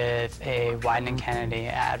began with a Wieden & Kennedy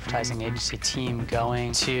advertising agency team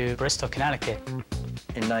going to Bristol, Connecticut.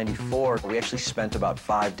 In '94, we actually spent about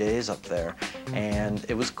 5 days up there, and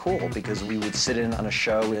it was cool because we would sit in on a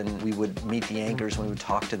show and we would meet the anchors and we would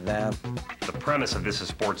talk to them. The premise of This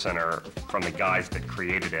is SportsCenter from the guys that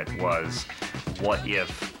created it was, what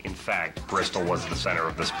if, in fact, Bristol was the center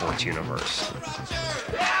of the sports universe?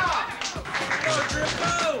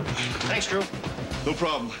 Thanks, Drew. No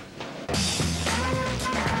problem.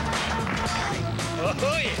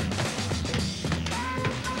 Oh, yeah.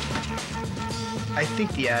 I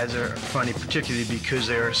think the ads are funny, particularly because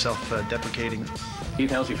they are self-deprecating.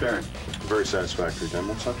 Keith, how's he faring? Very satisfactory, Dan.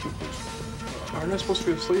 What's up, please? Aren't I supposed to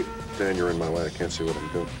be asleep? Dan, you're in my way. I can't see what I'm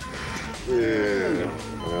doing. Yeah.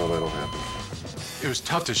 Well, that'll happen. It was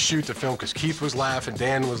tough to shoot the film because Keith was laughing,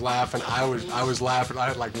 Dan was laughing, I was laughing. I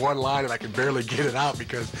had like one line and I could barely get it out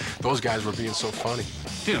because those guys were being so funny.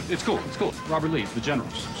 Tina, it's cool, it's cool. Robert Lee, the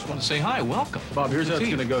Generals. Just want to say hi, welcome. Bob, here's how it's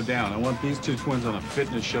going to go down. I want these two twins on a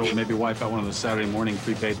fitness show and maybe wipe out one of the Saturday morning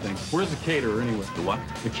prepaid things. Where's the caterer anyway? The what?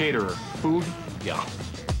 The caterer. Food? Yeah.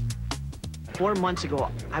 4 months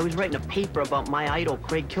ago, I was writing a paper about my idol,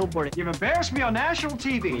 Craig Kilborn. You've embarrassed me on national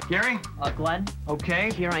TV. Gary? Glenn?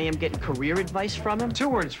 Okay. Here I am getting career advice from him. 2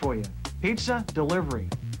 words for you. Pizza, delivery.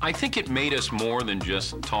 I think it made us more than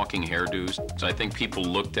just talking hairdos. I think people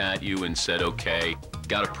looked at you and said, okay,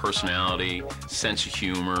 got a personality, sense of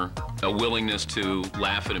humor, a willingness to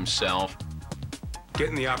laugh at himself.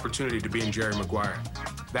 Getting the opportunity to be in Jerry Maguire,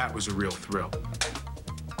 that was a real thrill.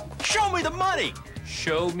 Show me the money!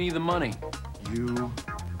 Show me the money. You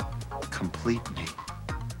complete me.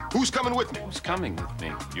 Who's coming with me? Who's coming with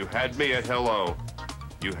me? You had me at hello.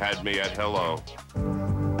 You had me at hello.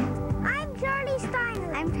 I'm Charlie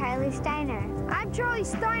Steiner. I'm Charlie Steiner. I'm Charlie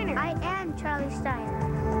Steiner. I am Charlie Steiner.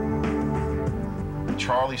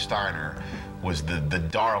 Charlie Steiner was the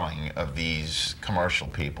darling of these commercial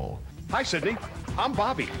people. Hi, Sydney. I'm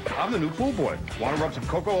Bobby. I'm the new pool boy. Want to rub some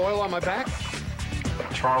cocoa oil on my back?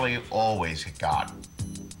 Charlie always got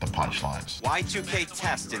the punchlines. Y2K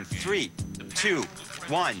test in 3, 2, 1.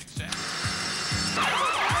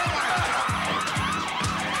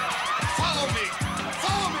 Follow me!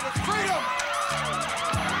 Follow me to freedom!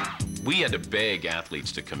 We had to beg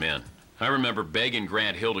athletes to come in. I remember begging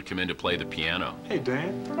Grant Hill to come in to play the piano. Hey,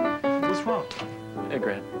 Dan. What's wrong? Hey,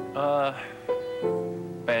 Grant.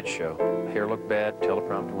 Bad show. Hair looked bad,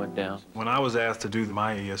 teleprompter went down. When I was asked to do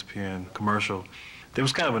my ESPN commercial, there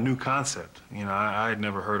was kind of a new concept. You know, I had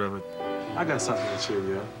never heard of it. I got something to cheer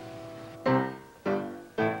you up.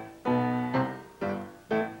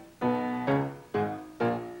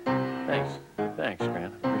 Thanks,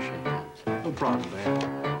 Grant. Appreciate that. No problem,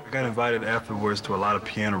 man. I got invited afterwards to a lot of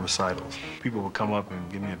piano recitals. People would come up and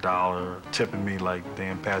give me $1, tipping me like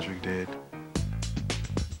Dan Patrick did.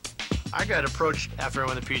 I got approached after I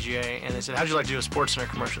won the PGA, and they said, how'd you like to do a SportsCenter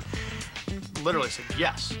commercial? Literally said,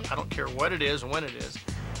 yes. I don't care what it is and when it is.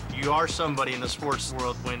 You are somebody in the sports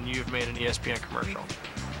world when you've made an ESPN commercial.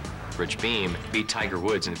 Rich Beam beat Tiger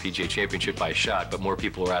Woods in the PGA Championship by a shot, but more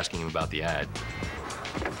people are asking him about the ad.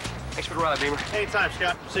 Thanks for the ride, Beamer. Anytime,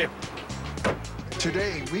 Scott. See you.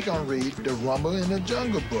 Today, we're going to read The Rumble in the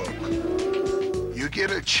Jungle Book. You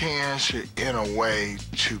get a chance, in a way,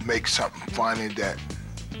 to make something funny that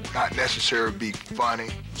not necessarily be funny.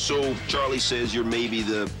 So Charlie says you're maybe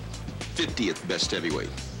the 50th best heavyweight.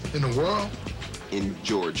 In the world? In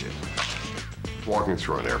Georgia. Walking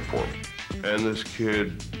through an airport, and this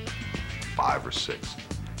kid, 5 or 6.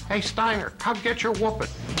 Hey, Steiner, come get your whooping.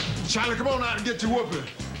 Charlie, come on out and get your whooping.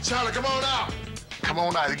 Charlie, come on out. Come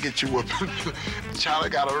on out and get your whooping. Charlie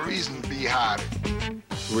got a reason to be hiding.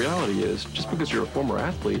 The reality is, just because you're a former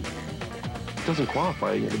athlete, doesn't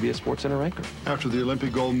qualify you to be a SportsCenter anchor. After the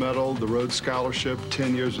Olympic gold medal, the Rhodes Scholarship,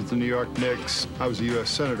 10 years with the New York Knicks, I was a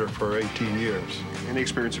U.S. Senator for 18 years. Any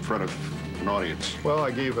experience in front of an audience? Well,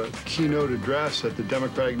 I gave a keynote address at the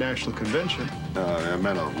Democratic National Convention. I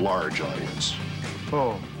meant a large audience.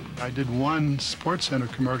 Oh, I did one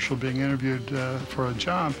SportsCenter commercial being interviewed for a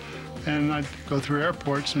job, and I'd go through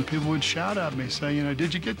airports and people would shout at me saying, you know,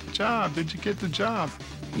 did you get the job? Did you get the job?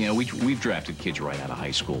 You know, we've drafted kids right out of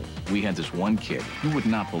high school. We had this one kid. You would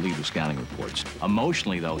not believe the scouting reports.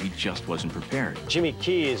 Emotionally, though, he just wasn't prepared. Jimmy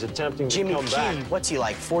Key is attempting to come back. Jimmy Key, what's he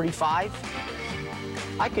like, 45?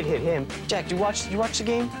 I could hit him. Jack, do you watch the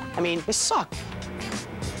game? I mean, they suck.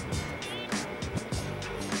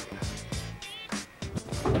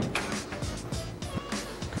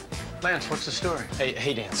 Lance, what's the story?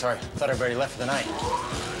 Hey, Dan, sorry. Thought everybody left for the night.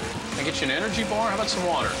 Can I get you an energy bar? How about some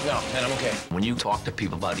water? No, man, I'm okay. When you talk to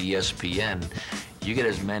people about ESPN, you get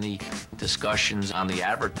as many discussions on the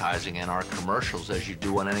advertising and our commercials as you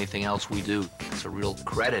do on anything else we do. It's a real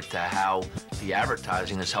credit to how the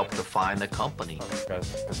advertising has helped define the company.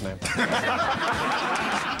 His name.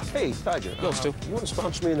 Hey, Tiger. Yo, Stu. You want to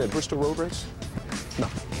sponsor me in that Bristol road race? No.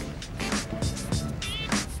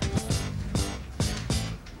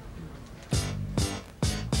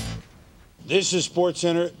 This is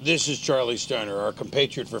SportsCenter. This is Charley Steiner, our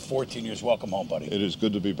compatriot for 14 years. Welcome home, buddy. It is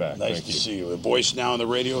good to be back. Nice to see you. A voice now on the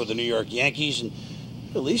radio of the New York Yankees, and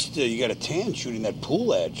at least you got a tan shooting that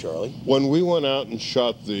pool ad, Charlie. When we went out and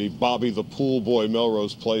shot the Bobby the Pool Boy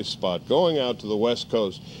Melrose Place spot, going out to the West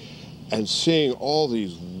Coast and seeing all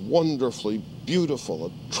these wonderfully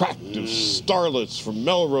beautiful, attractive starlets from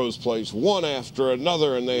Melrose Place, one after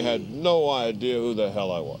another, and they had no idea who the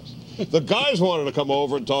hell I was. The guys wanted to come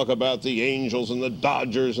over and talk about the Angels and the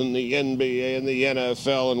Dodgers and the NBA and the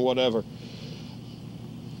NFL and whatever.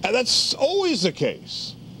 And that's always the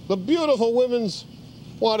case. The beautiful women's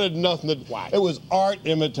wanted nothing to... It was art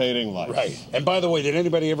imitating life. Right. And by the way, did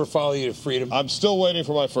anybody ever follow you to Freedom? I'm still waiting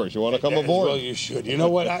for my first. You want to come aboard? Well, you should. You know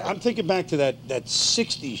what? I'm thinking back to that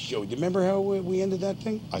 60s show. Do you remember how we ended that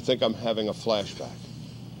thing? I think I'm having a flashback.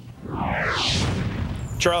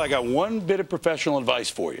 Charlie, I got one bit of professional advice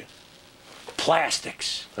for you.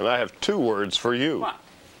 Plastics. And I have 2 words for you. Come on.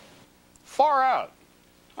 Far out.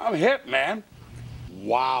 I'm hip, man.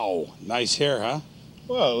 Wow. Nice hair, huh?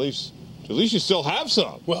 Well, at least you still have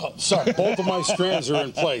some. Well, sorry, both of my strands are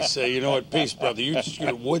in place. You know what? Peace, brother. You just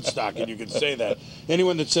get Woodstock and you can say that.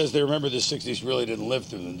 Anyone that says they remember the 60s really didn't live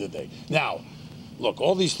through them, did they? Now, look,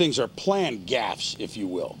 all these things are planned gaffes, if you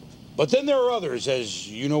will. But then there are others, as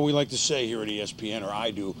you know we like to say here at ESPN, or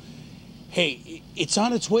I do. Hey, it's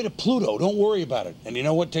on its way to Pluto. Don't worry about it. And you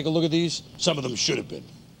know what? Take a look at these. Some of them should have been.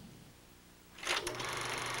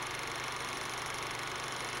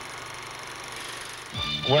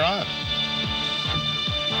 We're on.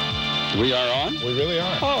 We are on? We really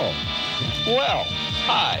are. Oh, well,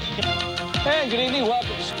 hi. And good evening.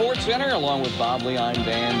 Welcome to SportsCenter, along with Bob Lee. I'm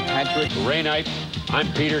Dan Patrick. Ray Knight. I'm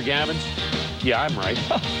Peter Gammons. Yeah, I'm right.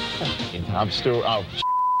 I'm Stuart. Oh,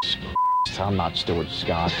 I'm not Stuart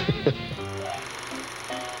Scott.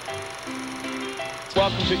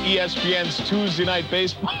 Welcome to ESPN's Tuesday Night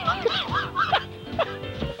Baseball.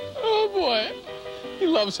 Oh, boy. He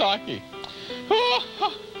loves hockey.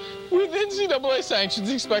 With NCAA sanctions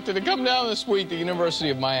expected to come down this week, the University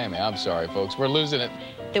of Miami. I'm sorry, folks. We're losing it.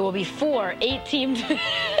 There will be 4 8-team.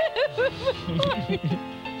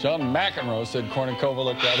 John McEnroe said Kornikova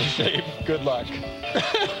looked out of shape. Good luck.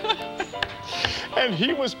 And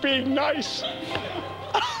he was being nice.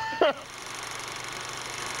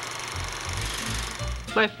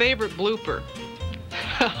 My favorite blooper.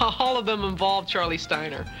 All of them involve Charley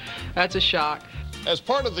Steiner. That's a shock. As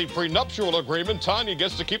part of the prenuptial agreement, Tanya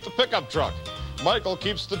gets to keep the pickup truck. Michael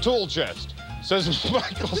keeps the tool chest. Says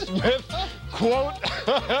Michael Smith, quote,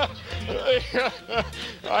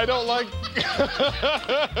 I don't like...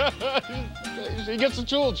 He gets the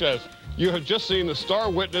tool chest. You have just seen the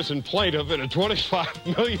star witness and plaintiff in a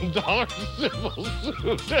 $25 million civil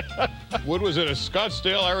suit. Wood was in a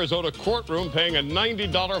Scottsdale, Arizona courtroom paying a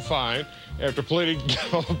 $90 fine after pleading,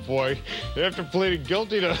 after pleading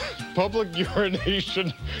guilty to public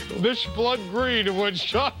urination, Miss Blood Green, and went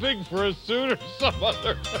shopping for a suit or some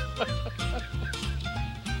other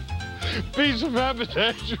piece of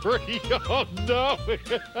haberdashery. Oh, no.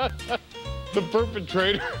 The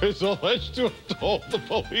perpetrator is alleged to have told the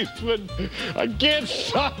policeman, I can't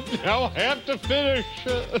stop now, I have to finish.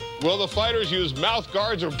 Will the fighters use mouth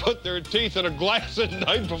guards or put their teeth in a glass at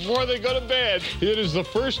night before they go to bed? It is the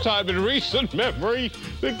first time in recent memory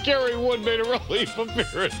that Gary Wood made a relief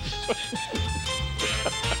appearance.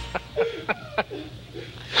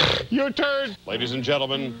 Your turn. Ladies and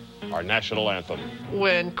gentlemen, our national anthem.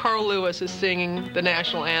 When Carl Lewis is singing the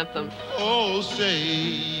national anthem. Oh,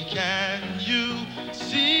 say, can you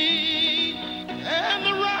see? And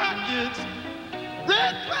the Rockets,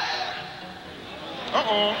 red flag.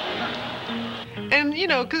 Uh-oh. And, you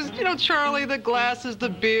know, because, you know, Charlie, the glasses, the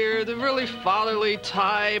beard, the really fatherly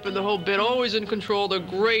type, and the whole bit, always in control, the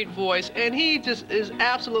great voice, and he just is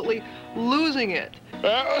absolutely losing it.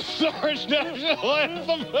 Sarge national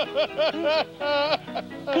anthem.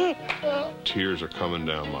 Tears are coming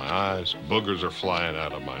down my eyes. Boogers are flying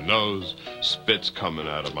out of my nose. Spit's coming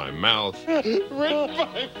out of my mouth. Written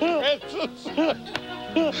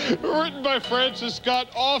by Francis Scott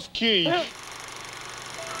Off-Key.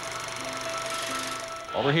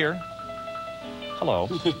 Over here. Hello.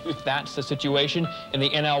 That's the situation in the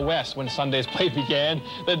NL West when Sunday's play began.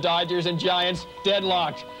 The Dodgers and Giants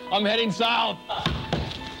deadlocked. I'm heading south.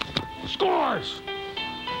 Scores!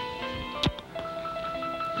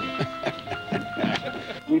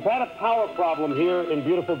 We've had a power problem here in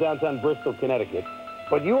beautiful downtown Bristol, Connecticut,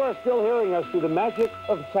 but you are still hearing us through the magic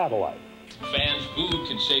of satellite. Fans booed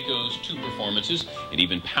Canseco's 2 performances and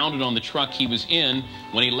even pounded on the truck he was in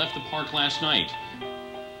when he left the park last night.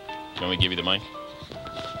 Can we give you the mic?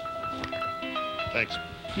 Thanks.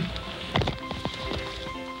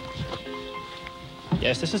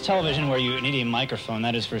 Yes, this is television where you need a microphone,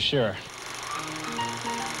 that is for sure.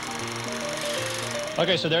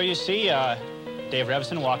 Okay, so there you see Dave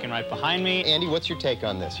Revson walking right behind me. Andy, what's your take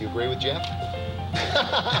on this? You agree with Jeff?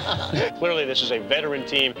 Clearly, this is a veteran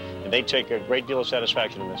team, and they take a great deal of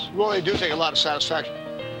satisfaction in this. Well, they do take a lot of satisfaction.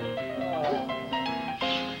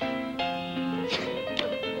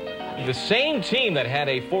 The same team that had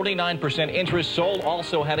a 49% interest sold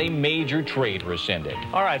also had a major trade rescinded.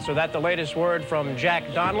 All right, so that's the latest word from Jack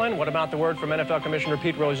Donlin. What about the word from NFL Commissioner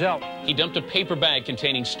Pete Rozelle? He dumped a paper bag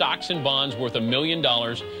containing stocks and bonds worth $1 million.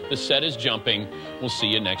 The set is jumping. We'll see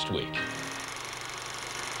you next week.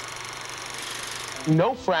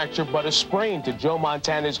 No fracture, but a sprain to Joe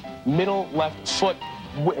Montana's middle left foot.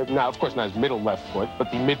 Now, of course, not his middle left foot,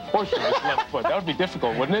 but the mid-portion of his left foot. That would be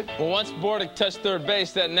difficult, wouldn't it? Well, once Bordick touched third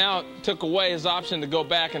base, that now took away his option to go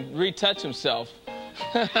back and retouch himself.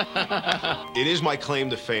 It is my claim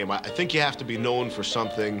to fame. I think you have to be known for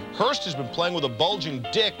something. Hurst has been playing with a bulging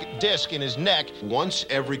disc in his neck. Once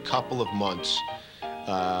every couple of months,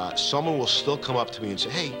 someone will still come up to me and say,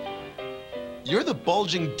 hey, you're the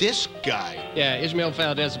bulging disc guy. Yeah, Ismael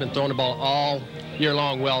Valdez has been throwing the ball all year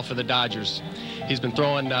long well for the Dodgers. He's been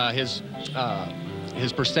throwing his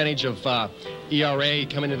percentage of ERA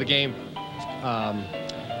coming to the game. And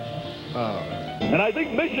I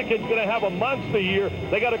think Michigan's going to have a monster year.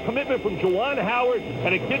 They got a commitment from Juwan Howard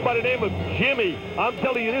and a kid by the name of Jimmy. I'm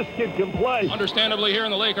telling you, this kid can play. Understandably, here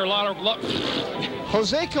in the lake are a lot of...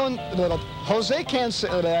 Jose can't...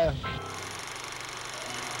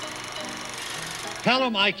 Tell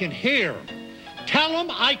him I can hear. Tell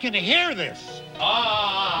him I can hear this.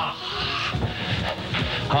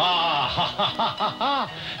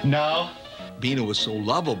 No. Bino was so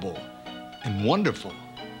lovable and wonderful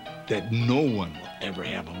that no one will ever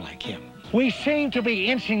have him like him. We seem to be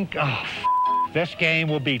inching... Oh, this game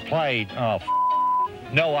will be played. Oh,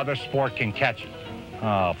 no other sport can catch it.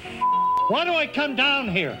 Oh, why do I come down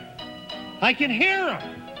here? I can hear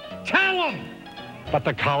him. Tell him. But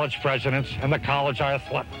the college presidents and the college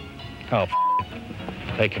athletes... Oh,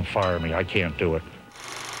 they can fire me. I can't do it.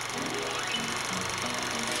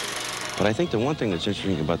 But I think the one thing that's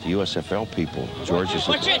interesting about the USFL people, George, is...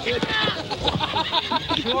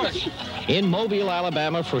 George. In Mobile,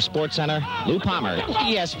 Alabama for SportsCenter, Lou Palmer,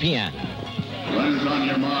 ESPN. Runners on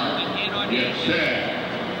your mark. Get set.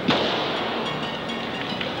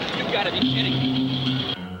 You've got to be kidding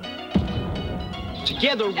me.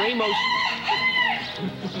 Together, Ramos...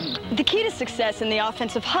 The key to success in the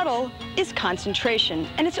offensive huddle is concentration,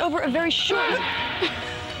 and it's over a very short...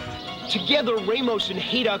 Together, Ramos and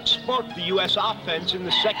Haydock sparked the U.S. offense in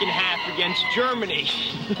the second half against Germany.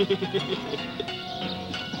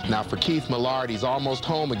 Now, for Keith Millard, he's almost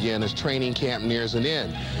home again as training camp nears an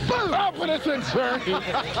end. Confidence in, sir.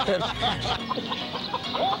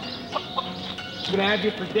 Gonna have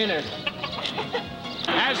you for dinner.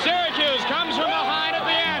 As Syracuse comes from behind at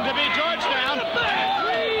the end to beat Georgetown.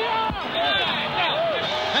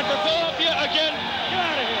 And for Philadelphia again, get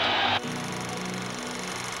out of here.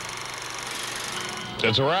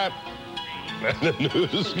 That's a wrap. And the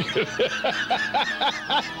news.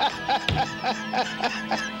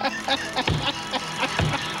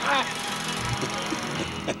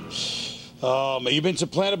 You've been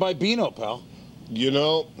supplanted by Bino, pal. You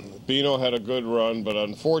know, Bino had a good run, but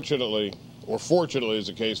unfortunately, or fortunately as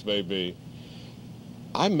the case may be,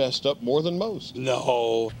 I messed up more than most.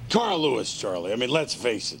 No. Carl Lewis, Charlie. I mean, let's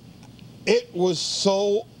face it. It was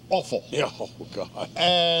so awful. Oh, God.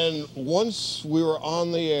 And once we were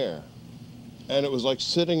on the air, and it was like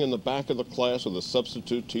sitting in the back of the class with a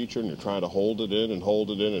substitute teacher, and you're trying to hold it in, and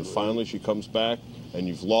finally she comes back, and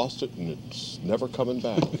you've lost it, and it's never coming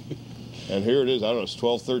back. And here it is, I don't know, it's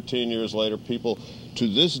 12, 13 years later. People, to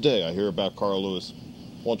this day, I hear about Carl Lewis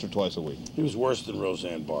once or twice a week. He was worse than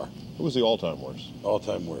Roseanne Barr. Who was the all-time worst?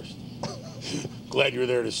 All-time worst. Glad you were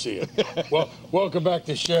there to see it. Well, welcome back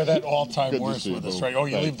to share that all-time worst with us, right? Oh,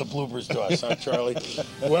 you leave the bloopers to us, huh, Charlie?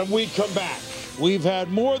 When we come back, we've had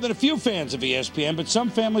more than a few fans of ESPN, but some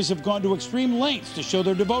families have gone to extreme lengths to show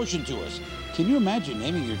their devotion to us. Can you imagine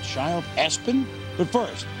naming your child Espen? But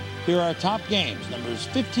first, here are our top games, numbers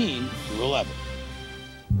 15 through 11.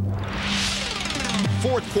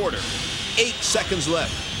 Fourth quarter, 8 seconds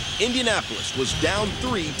left. Indianapolis was down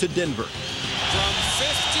 3 to Denver. From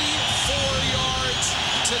 54 yards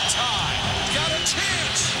to tie. Got a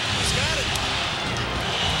chance. He's got it.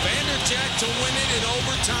 Vanderjagt to win it in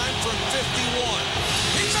overtime from 51.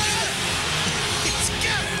 He's got it. He's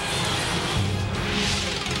got it.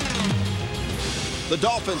 The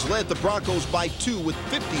Dolphins led the Broncos by 2 with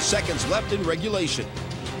 50 seconds left in regulation.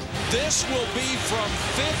 This will be from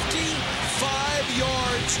 55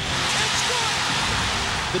 yards. It's good.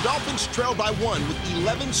 The Dolphins trailed by 1 with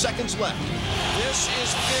 11 seconds left. This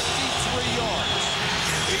is 53 yards.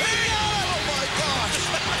 He got it! Oh, my gosh.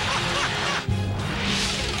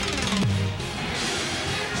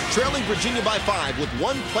 Trailing Virginia by 5 with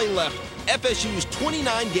 1 play left, FSU's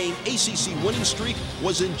 29-game ACC winning streak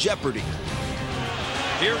was in jeopardy.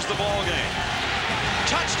 Here's the ball game.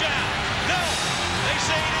 Touchdown. No, they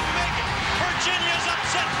say he didn't make it. Virginia's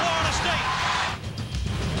upset Florida State.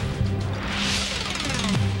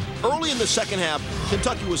 Early in the second half,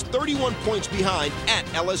 Kentucky was 31 points behind at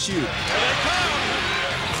LSU. Here they come.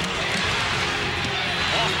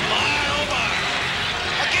 Oh, my.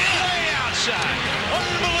 Again, way outside.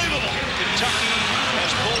 Unbelievable. Kentucky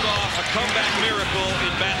has pulled off a comeback miracle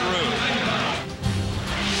in Baton Rouge.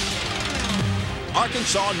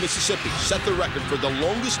 Arkansas and Mississippi set the record for the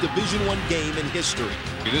longest Division I game in history.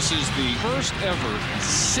 This is the first ever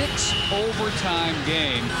 6-overtime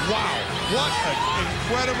game. Wow, what an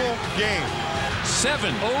incredible game.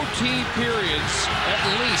 7 OT periods at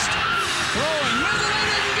least. Throwing, no, they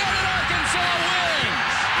didn't get it. Arkansas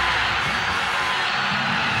wins.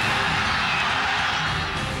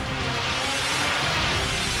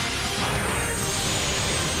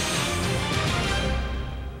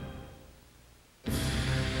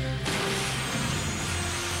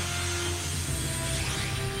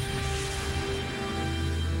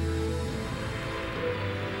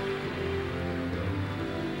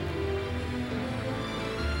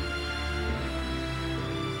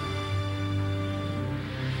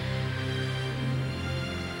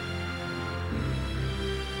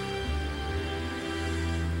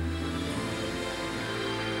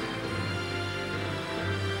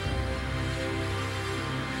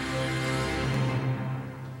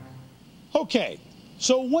 Okay,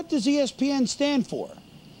 so what does ESPN stand for?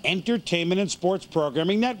 Entertainment and Sports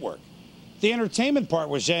Programming Network. The entertainment part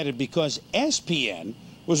was added because SPN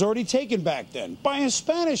was already taken back then by a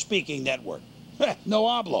Spanish-speaking network. No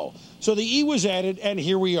hablo. So the E was added, and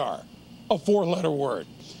here we are. A 4-letter word.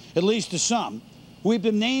 At least to some. We've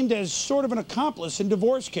been named as sort of an accomplice in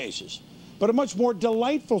divorce cases. But a much more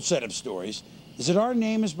delightful set of stories is that our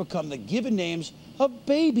name has become the given names of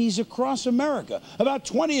babies across America. About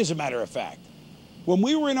 20, as a matter of fact. When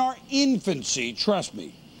we were in our infancy, trust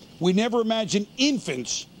me, we never imagined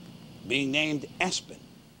infants being named Espen.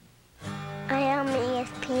 I am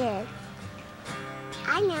ESPN.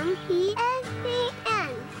 I am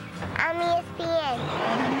ESPN. I'm ESPN.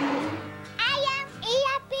 I am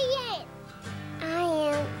ESPN. I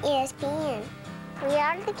am ESPN. We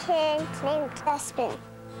are the kids named Espen.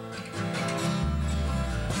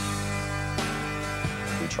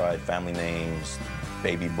 We tried family names,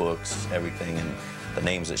 baby books, everything, and the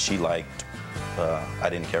names that she liked, I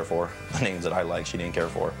didn't care for. The names that I liked, she didn't care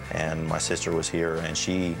for. And my sister was here, and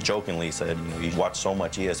she jokingly said, you know, you watch so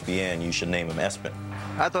much ESPN, you should name him Espen.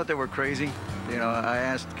 I thought they were crazy. You know, I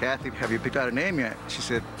asked Kathy, have you picked out a name yet? She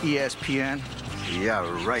said, ESPN. Yeah,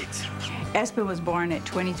 right. Espen was born at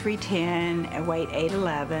 2310 and weighed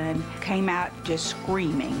 8'11", came out just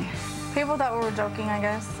screaming. People thought we were joking, I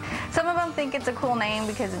guess. Some of them think it's a cool name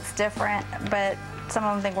because it's different, but some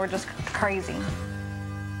of them think we're just crazy.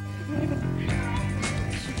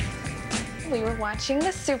 We were watching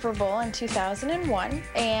the Super Bowl in 2001,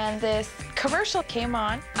 and this commercial came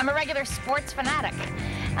on. I'm a regular sports fanatic,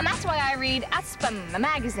 and that's why I read Espen, the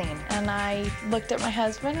magazine. And I looked at my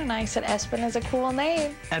husband, and I said, Espen is a cool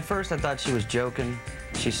name. At first, I thought she was joking.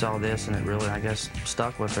 She saw this, and it really, I guess,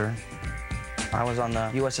 stuck with her. I was on the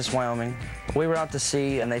USS Wyoming. We were out to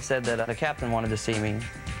sea, and they said that the captain wanted to see me.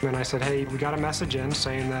 And I said, hey, we got a message in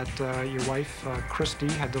saying that your wife, Christy,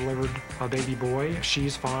 had delivered a baby boy.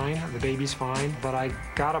 She's fine, the baby's fine, but I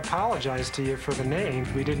gotta apologize to you for the name.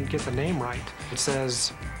 We didn't get the name right. It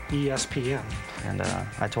says ESPN. And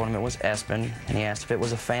I told him it was Espen, and he asked if it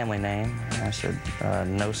was a family name. And I said,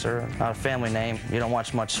 no, sir, not a family name. You don't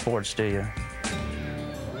watch much sports, do you?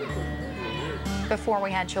 Before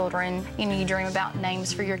we had children, you know, you dream about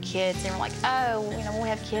names for your kids. They were like, oh, you know, when we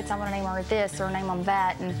have kids, I want to name her this or name them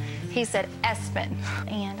that. And he said, Espen.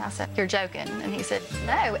 And I said, you're joking. And he said,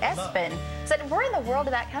 no, Espen. I said, where in the world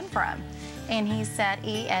did that come from? And he said,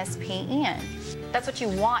 ESPN. That's what you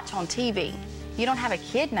watch on TV. You don't have a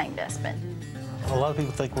kid named Espen. A lot of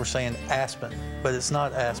people think we're saying Aspen, but it's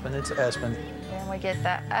not Aspen, it's Espen. And we get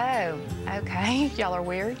that, oh, okay, y'all are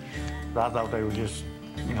weird. I thought they were just,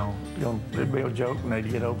 you know, it'd be a joke and they'd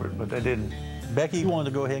get over it, but they didn't. Becky wanted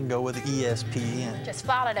to go ahead and go with ESPN. Just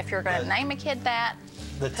follow it. If you're going to name a kid that,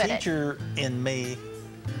 the teacher in me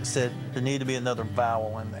said there needed to be another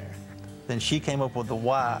vowel in there. Then she came up with the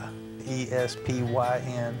Y,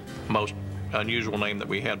 ESPYN. Most unusual name that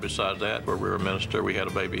we had besides that, where we were a minister. We had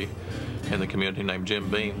a baby in the community named Jim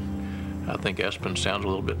Beam. I think Espen sounds a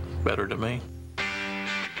little bit better to me.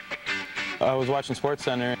 I was watching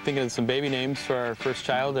SportsCenter, thinking of some baby names for our first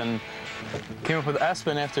child, and came up with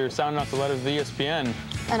Espen after sounding out the letters of ESPN.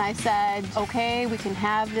 And I said, okay, we can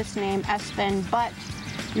have this name, Espen, but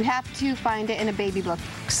you have to find it in a baby book.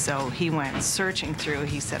 So he went searching through,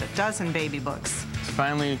 he said, 12 baby books.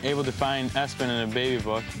 Finally able to find Espen in a baby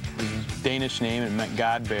book. It was a Danish name, it meant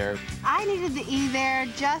God bear. I needed the E there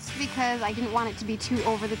just because I didn't want it to be too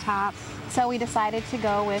over the top. So we decided to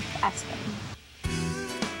go with Espen.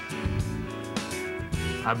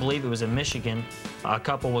 I believe it was in Michigan. A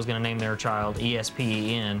couple was going to name their child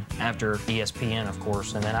ESPN after ESPN, of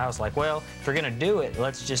course. And then I was like, well, if we're going to do it,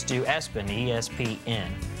 let's just do Espen,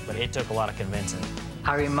 ESPN. But it took a lot of convincing.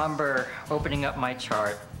 I remember opening up my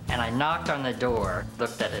chart, and I knocked on the door,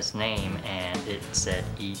 looked at his name, and it said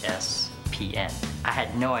ESPN. I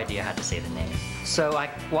had no idea how to say the name. So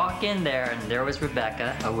I walk in there, and there was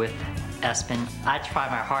Rebecca with Espen. I try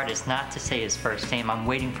my hardest not to say his first name. I'm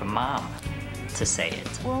waiting for Mom to say it.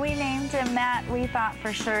 When we named him Matt, we thought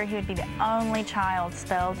for sure he would be the only child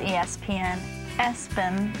spelled ESPN.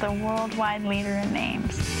 Espen, the worldwide leader in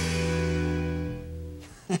names.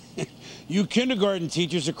 You kindergarten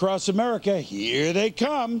teachers across America, here they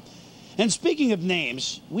come. And speaking of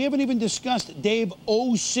names, we haven't even discussed Dave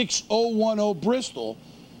 06010 Bristol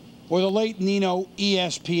or the late Nino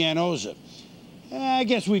ESPN Oza. I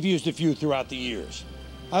guess we've used a few throughout the years.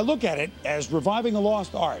 I look at it as reviving a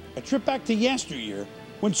lost art, a trip back to yesteryear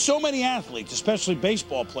when so many athletes, especially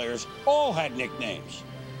baseball players, all had nicknames.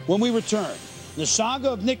 When we return, the saga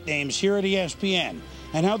of nicknames here at ESPN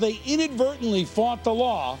and how they inadvertently fought the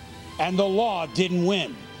law and the law didn't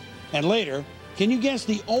win. And later, can you guess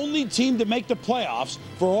the only team to make the playoffs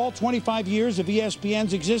for all 25 years of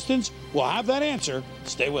ESPN's existence? We'll have that answer.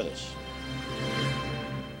 Stay with us.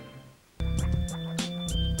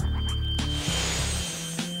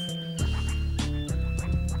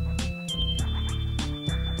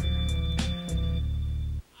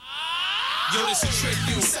 Yo, this is a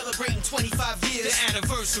tribute. Celebrating 25 years. The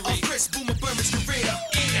anniversary of Chris Boomer Berman's career.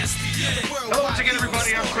 ESPN. Hello once again,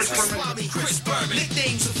 everybody. I'm Chris Berman. Chris Berman.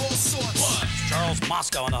 Nicknames of all sorts. What? Charles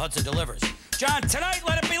Moscow on the Hudson delivers. John, tonight,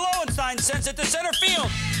 let it be Lowenstein sends it to center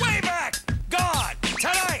field. Way back. God,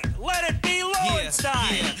 tonight, let it be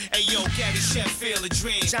Lowenstein. Yeah. Hey, yo, Gary Sheffield, a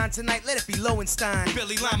dream. John, tonight, let it be Lowenstein.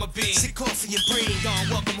 Billy Lima Bean. Sit coffee and bream. Don,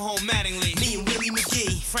 welcome home, Mattingly. Me and Willie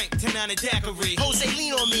McGee. Frank Tanana Daiquiri. Jose,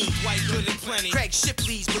 lean on me. White, good and plenty. Craig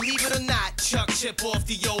Shipley's, believe it or not. Chuck Chip off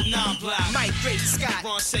the old non-block. Mike Great Scott.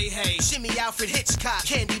 Ron say hey. Jimmy Alfred Hitchcock.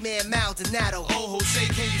 Candyman Maldonado. Oh, Jose,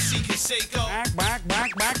 can you see Canseco? Back.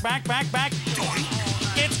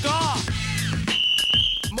 It's gone.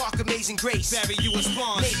 Mark Amazing Grace. Barry U.S.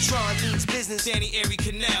 Bonds. Natron means business. Danny Airy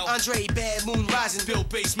Canal. Andre Bad Moon Rising. Bill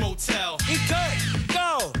Bates Motel. He could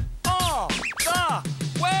go all the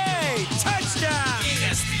way. Touchdown.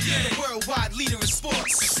 ESPN. The worldwide leader in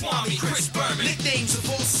sports. Swami Chris Berman. Nicknames of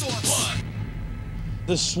all sorts. What?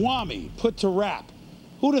 The Swami put to rap.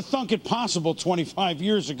 Who'd have thunk it possible 25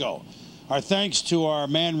 years ago? Our thanks to our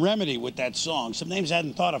man Remedy with that song. Some names I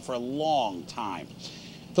hadn't thought of for a long time.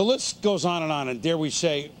 The list goes on, and dare we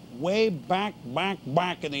say, way back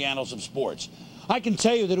in the annals of sports. I can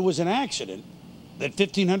tell you that it was an accident that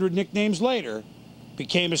 1,500 nicknames later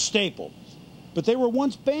became a staple. But they were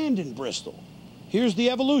once banned in Bristol. Here's the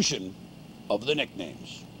evolution of the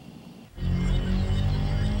nicknames.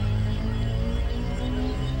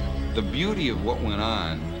 The beauty of what went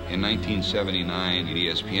on in 1979 at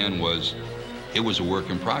ESPN was it was a work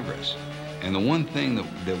in progress. And the one thing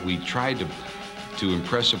that we tried to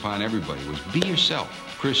impress upon everybody was be yourself.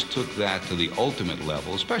 Chris took that to the ultimate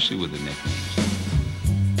level, especially with the nicknames.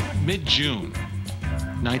 Mid-June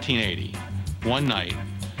 1980, one night,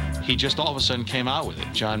 he just all of a sudden came out with it.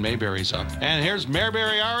 John Mayberry's up, and here's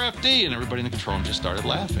Mayberry RFD, and everybody in the control room just started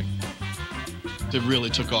laughing. It really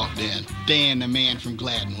took off then. Dan, the man from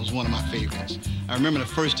Gladden, was one of my favorites. I remember the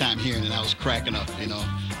first time hearing it, I was cracking up, you know,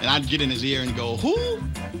 and I'd get in his ear and go, who?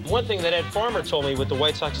 One thing that Ed Farmer told me with the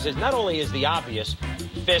White Sox is not only is the obvious,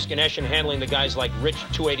 Fisk and Eschen handling the guys like Rich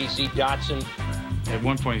 280Z Dotson. At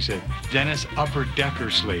one point he said, Dennis Upper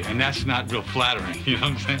Deckersley, and that's not real flattering, you know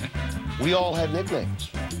what I'm saying? We all had nicknames.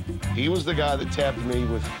 He was the guy that tapped me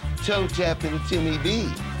with toe tapping Timmy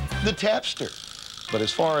B, the tapster. But as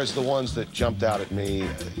far as the ones that jumped out at me,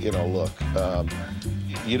 you know, look,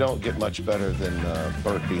 you don't get much better than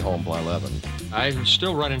Burt be home by 11. I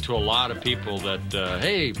still run into a lot of people that,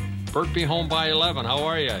 hey, Burt be home by 11, how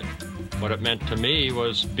are you? What it meant to me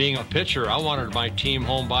was being a pitcher. I wanted my team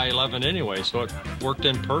home by 11 anyway, so it worked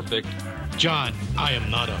in perfect. John, I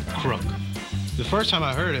am not a crook. The first time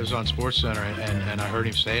I heard it was on SportsCenter, and I heard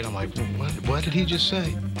him say it. I'm like, what did he just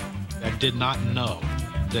say? I did not know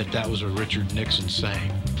that was a Richard Nixon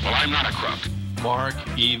saying. Well, I'm not a crook. Mark,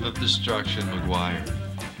 Eve of Destruction, McGuire.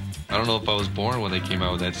 I don't know if I was born when they came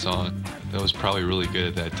out with that song. That was probably really good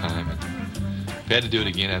at that time. If I had to do it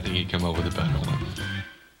again, I think he'd come up with a better one.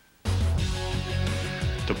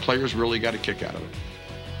 The players really got a kick out of it.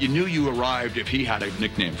 You knew you arrived if he had a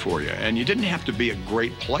nickname for you, and you didn't have to be a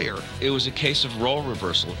great player. It was a case of role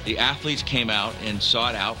reversal. The athletes came out and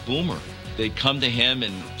sought out Boomer. They'd come to him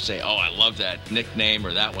and say, oh, I love that nickname,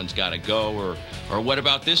 or that one's got to go, or what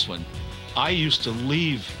about this one? I used to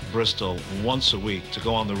leave Bristol once a week to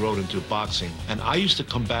go on the road and do boxing, and I used to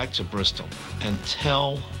come back to Bristol and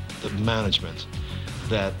tell the management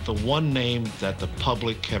that the one name that the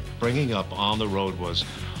public kept bringing up on the road was,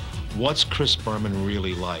 what's Chris Berman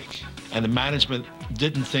really like? And the management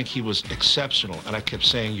didn't think he was exceptional, and I kept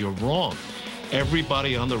saying, you're wrong.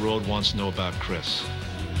 Everybody on the road wants to know about Chris.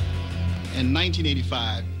 In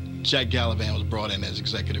 1985, Jack Gallivan was brought in as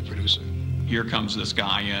executive producer. Here comes this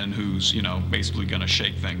guy in who's, basically going to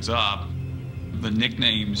shake things up. The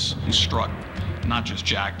nicknames struck not just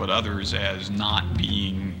Jack, but others as not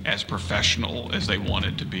being as professional as they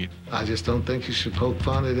wanted to be. I just don't think you should poke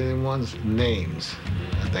fun at anyone's names.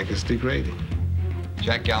 I think it's degrading.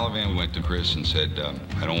 Jack Gallivan went to Chris and said,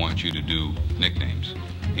 I don't want you to do nicknames.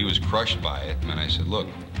 He was crushed by it, and I said, look,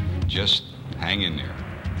 just hang in there.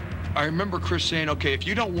 I remember Chris saying, okay, if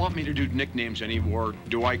you don't want me to do nicknames anymore,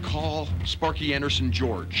 do I call Sparky Anderson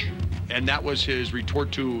George? And that was his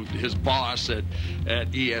retort to his boss at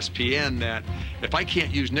ESPN, that if I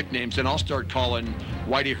can't use nicknames, then I'll start calling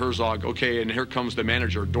Whitey Herzog, okay, and here comes the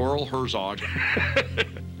manager, Doral Herzog.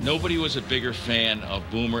 Nobody was a bigger fan of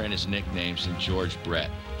Boomer and his nicknames than George Brett.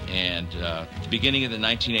 And at the beginning of the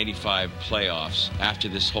 1985 playoffs, after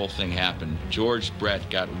this whole thing happened, George Brett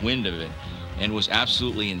got wind of it and was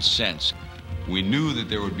absolutely incensed. We knew that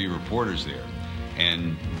there would be reporters there,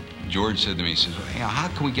 and George said to me, he says, well, how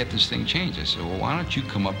can we get this thing changed? I said, well, why don't you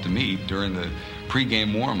come up to me during the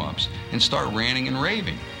pregame warm-ups and start ranting and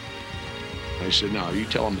raving? I said, no, you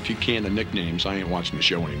tell them if you can the nicknames, I ain't watching the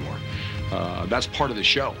show anymore. That's part of the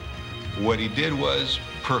show. What he did was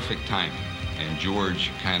perfect timing, and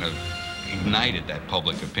George kind of ignited that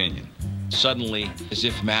public opinion. Suddenly, as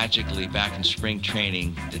if magically, back in spring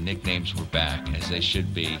training, the nicknames were back, as they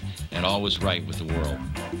should be, and all was right with the world.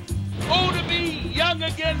 Oh, to be young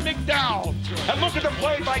again, McDowell. And look at the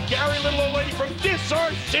play by Gary Little Old Lady from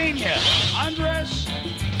Dishart Senior. Andres,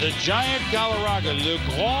 the giant Galarraga, Le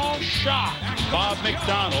Grand Shot. Bob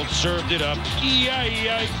McDonald served it up.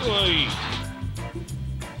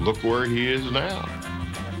 Look where he is now.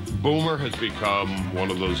 Boomer has become one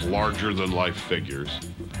of those larger-than-life figures,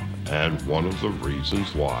 and one of the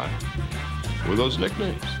reasons why were those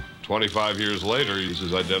nicknames. 25 years later, he's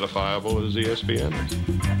as identifiable as ESPN is.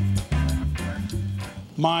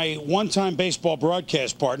 My one-time baseball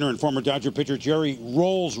broadcast partner and former Dodger pitcher Jerry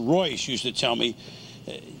Rolls-Royce used to tell me,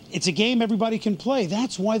 it's a game everybody can play.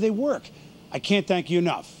 That's why they work. I can't thank you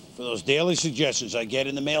enough for those daily suggestions I get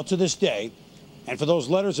in the mail to this day, and for those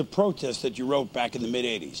letters of protest that you wrote back in the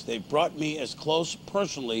mid-'80s. They've brought me as close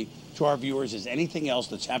personally to our viewers as anything else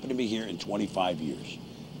that's happened to me here in 25 years.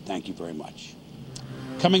 Thank you very much.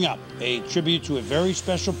 Coming up, a tribute to a very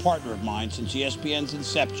special partner of mine since ESPN's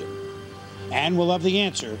inception. And we'll have the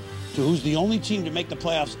answer to who's the only team to make the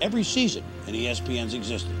playoffs every season in ESPN's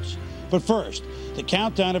existence. But first, the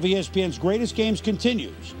countdown of ESPN's greatest games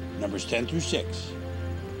continues, numbers 10 through 6.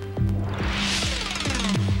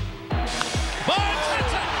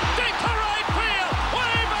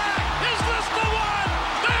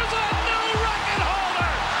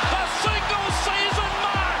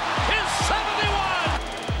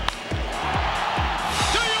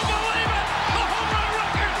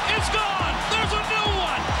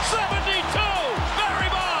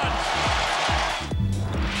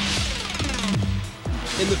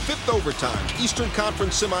 In the fifth overtime, Eastern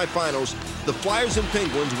Conference semifinals, the Flyers and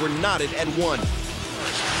Penguins were knotted at 1.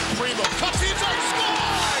 Primo cuts the inside,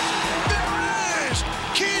 scores! There it is!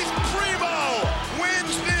 Keith Primo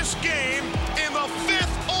wins this game in the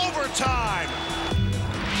fifth overtime.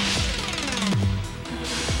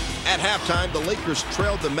 At halftime, the Lakers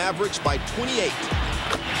trailed the Mavericks by 28.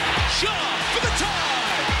 Shaw for the tie!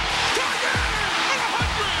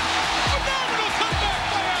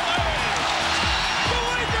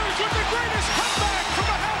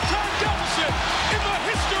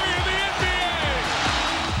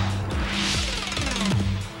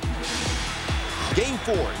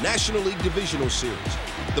 National League Divisional Series.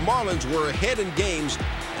 The Marlins were ahead in games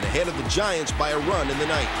and ahead of the Giants by a run in the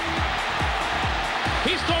night.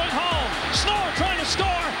 He's throwing home. Sklar trying to score.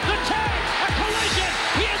 The tag, a collision.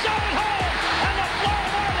 He is out at home. And the Florida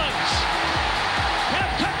Marlins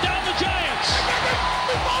have cut down the Giants.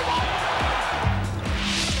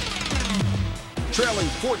 Trailing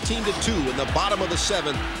 14-2 in the bottom of the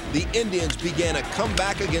 7th, the Indians began a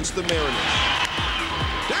comeback against the Mariners.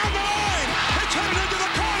 Down the line. It's headed into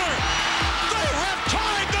the corner. They have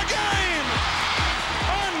tied the game.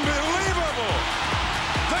 Unbelievable.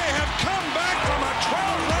 They have come back from a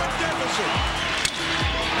 12-run deficit.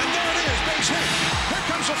 And there it is, base hit. Here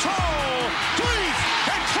comes the throw. Cleve,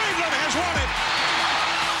 and Cleveland has won it.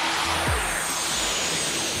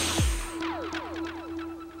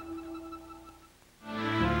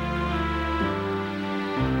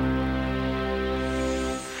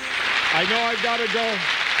 I know I've got to go.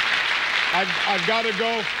 I've got to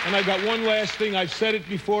go, and I've got one last thing. I've said it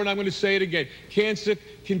before, and I'm going to say it again. Cancer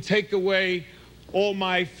can take away all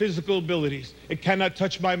my physical abilities. It cannot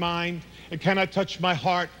touch my mind, it cannot touch my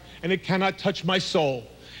heart, and it cannot touch my soul.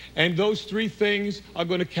 And those 3 things are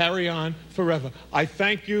going to carry on forever. I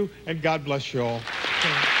thank you, and God bless you all.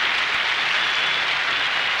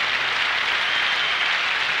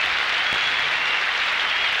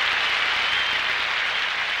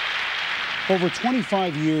 Over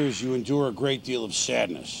 25 years, you endure a great deal of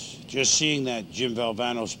sadness. Just seeing that Jim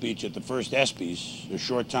Valvano speech at the first ESPYs, a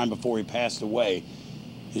short time before he passed away,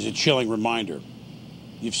 is a chilling reminder.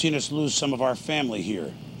 You've seen us lose some of our family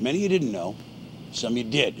here. Many you didn't know, some you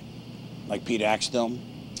did, like Pete Axtell,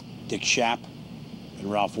 Dick Schaap,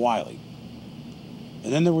 and Ralph Wiley.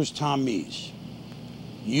 And then there was Tom Mees.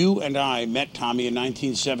 You and I met Tommy in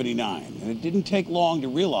 1979, and it didn't take long to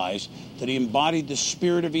realize that he embodied the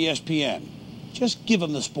spirit of ESPN. Just give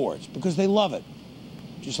them the sports, because they love it,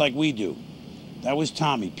 just like we do. That was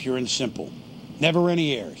Tommy, pure and simple. Never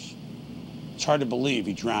any airs. It's hard to believe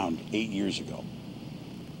he drowned 8 years ago.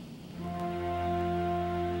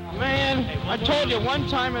 Man, I told you one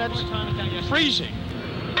time and it's freezing.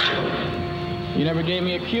 You never gave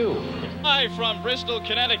me a cue. Live from Bristol,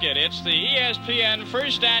 Connecticut, it's the ESPN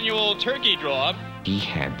first annual turkey draw. He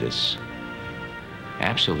had this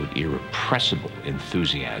absolute irrepressible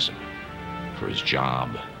enthusiasm for his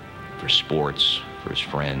job, for sports, for his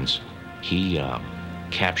friends. He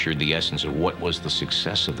captured the essence of what was the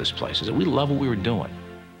success of this place. He said, we love what we were doing.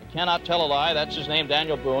 Cannot tell a lie. That's his name,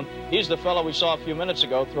 Daniel Boone. He's the fellow we saw a few minutes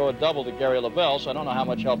ago throw a double to Gary Lavelle, so I don't know how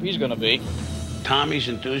much help he's going to be. Tommy's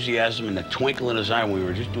enthusiasm and the twinkle in his eye when we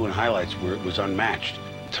were just doing highlights where it was unmatched.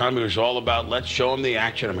 Tommy was all about, let's show him the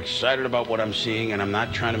action. I'm excited about what I'm seeing, and I'm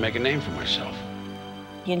not trying to make a name for myself.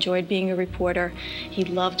 He enjoyed being a reporter. He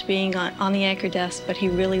loved being on the anchor desk, but he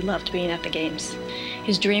really loved being at the games.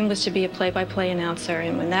 His dream was to be a play-by-play announcer,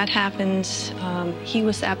 and when that happened, he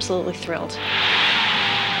was absolutely thrilled.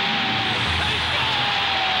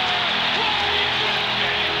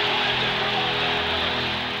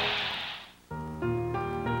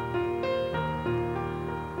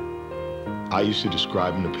 I used to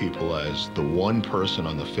describe him to people as the one person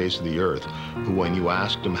on the face of the earth who, when you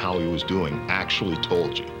asked him how he was doing, actually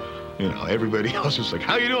told you. You know, everybody else was like,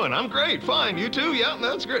 how you doing? I'm great, fine. You too? Yeah,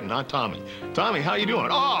 that's great. Not Tommy. Tommy, how you doing?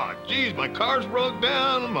 Oh, geez, my car's broke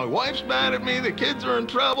down. My wife's mad at me. The kids are in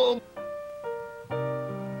trouble.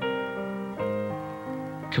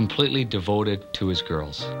 Completely devoted to his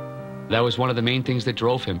girls. That was one of the main things that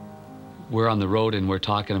drove him. We're on the road and we're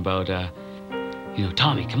talking about, you know,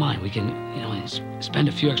 Tommy, come on, we can, you know, spend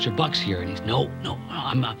a few extra bucks here. And he's, no,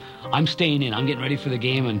 I'm staying in. I'm getting ready for the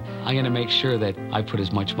game, and I'm going to make sure that I put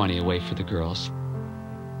as much money away for the girls.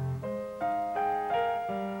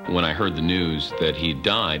 When I heard the news that he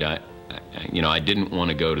died, I didn't want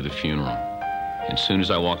to go to the funeral. As soon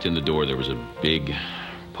as I walked in the door, there was a big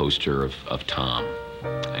poster of Tom,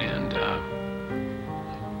 and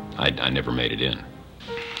I never made it in.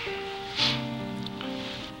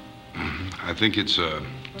 I think it's a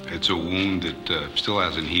wound that still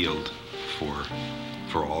hasn't healed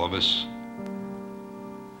for all of us.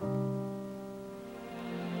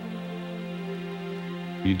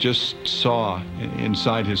 You just saw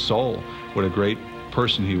inside his soul what a great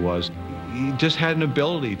person he was. He just had an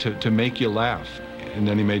ability to make you laugh, and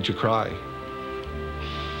then he made you cry.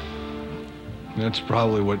 And that's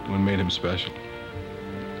probably what made him special.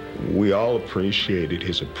 We all appreciated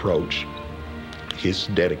his approach, his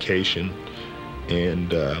dedication,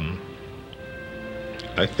 and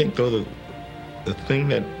I think, though, the thing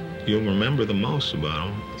that you'll remember the most about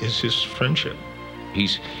him is his friendship.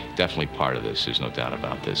 He's definitely part of this, there's no doubt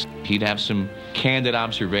about this. He'd have some candid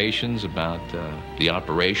observations about the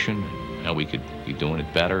operation, how we could be doing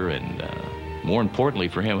it better, and more importantly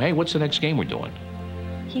for him, hey, what's the next game we're doing?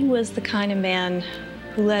 He was the kind of man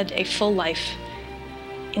who led a full life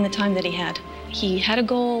in the time that he had. He had a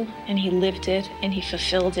goal, and he lived it, and he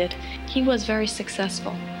fulfilled it. He was very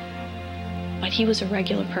successful, but he was a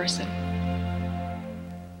regular person.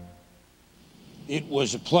 It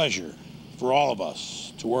was a pleasure for all of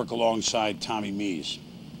us to work alongside Tommy Mees.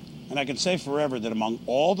 And I can say forever that among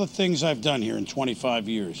all the things I've done here in 25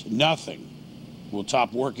 years, nothing will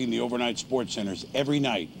top working the overnight sports centers every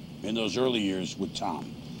night in those early years with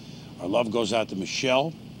Tom. Our love goes out to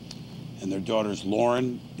Michelle and their daughters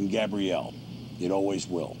Lauren and Gabrielle. It always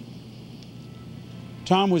will.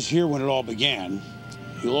 Tom was here when it all began.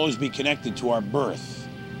 He'll always be connected to our birth.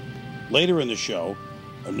 Later in the show,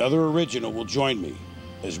 another original will join me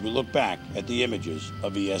as we look back at the images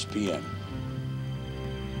of ESPN.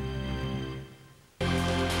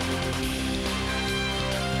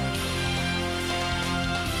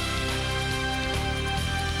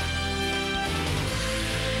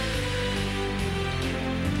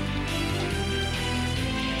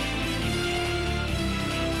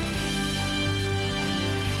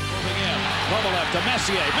 From the left to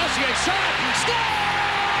Messier. Messier shot! Score!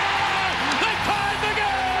 They tied the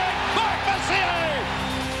game! Mark Messier!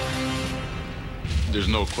 There's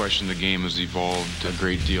no question the game has evolved a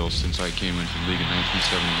great deal since I came into the league in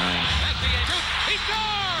 1979.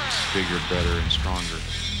 It's bigger, better, and stronger.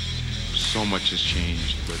 So much has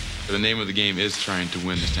changed, but the name of the game is trying to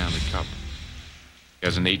win the Stanley Cup.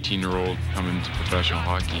 As an 18-year-old coming into professional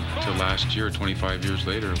hockey, till last year, 25 years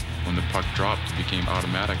later, when the puck dropped, it became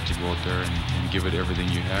automatic to go out there and give it everything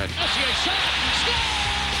you had.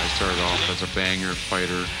 I started off as a banger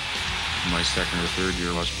fighter. In my second or third year,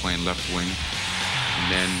 I was playing left wing.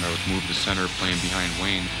 And then I was moved to center, playing behind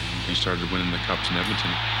Wayne. We started winning the Cups in Edmonton.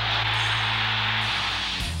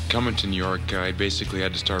 Coming to New York, I basically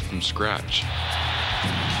had to start from scratch.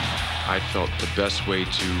 I felt the best way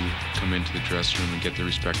to come into the dressing room and get the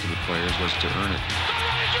respect of the players was to earn it.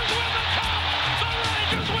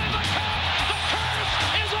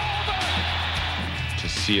 To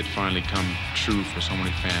see it finally come true for so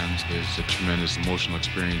many fans is a tremendous emotional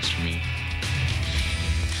experience for me.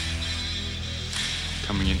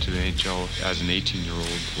 Coming into the NHL as an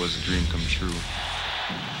 18-year-old was a dream come true.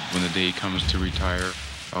 When the day comes to retire,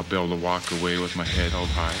 I'll be able to walk away with my head held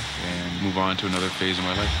high and move on to another phase of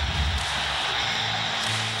my life.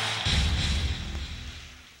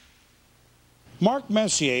 Mark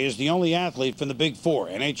Messier is the only athlete from the Big Four,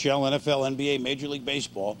 NHL, NFL, NBA, Major League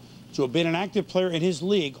Baseball, to have been an active player in his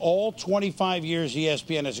league all 25 years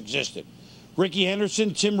ESPN has existed. Ricky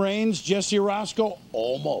Henderson, Tim Raines, Jesse Orozco,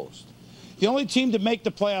 almost. The only team to make the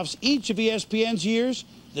playoffs each of ESPN's years,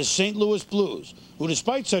 the St. Louis Blues, who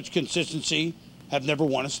despite such consistency have never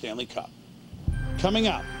won a Stanley Cup. Coming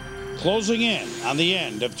up, closing in on the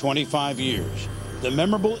end of 25 years, the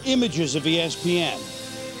memorable images of ESPN,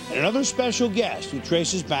 and another special guest who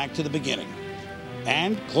traces back to the beginning.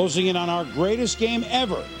 And closing in on our greatest game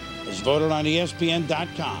ever, as voted on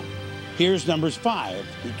ESPN.com. Here's numbers 5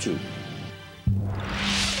 through 2.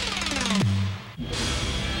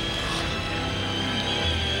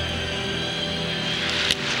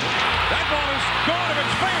 That ball is gone of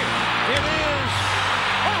its feet. It is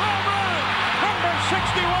a home run. Number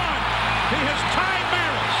 61. He has tied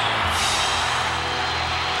Maris.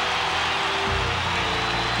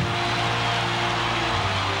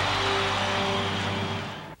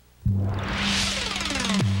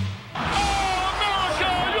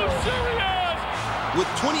 With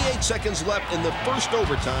 28 seconds left in the first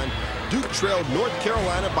overtime, Duke trailed North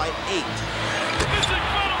Carolina by 8. It's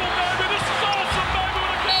incredible, baby. This is awesome, baby. When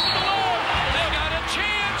it comes to the Lord. They got a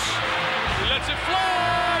chance. He lets it fly.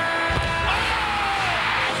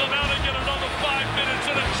 Oh! So now they get another 5 minutes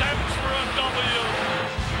and a chance for a W.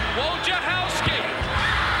 Wojciechowski.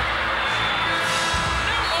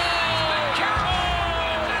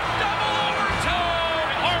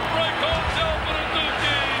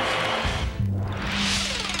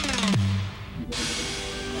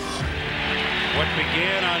 What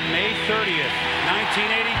began on May 30th,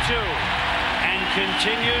 1982, and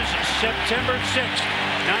continues September 6th,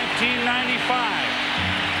 1995.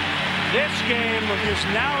 This game is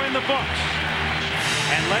now in the books.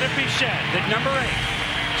 And let it be said that number 8,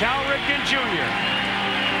 Cal Ripken Jr.,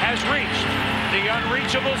 has reached the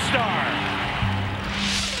unreachable star.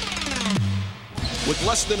 With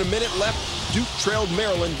less than a minute left, Duke trailed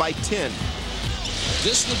Maryland by 10.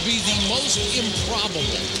 This would be the most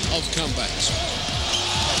improbable of comebacks.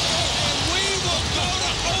 And we will go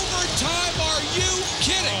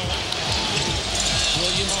kidding?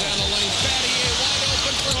 Williams down the lane. Battier wide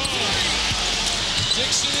open for three.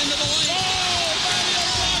 Dixon into the lane. Oh, Battier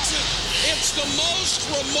blocks it. It's the most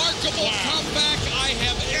remarkable comeback I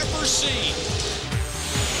have ever seen.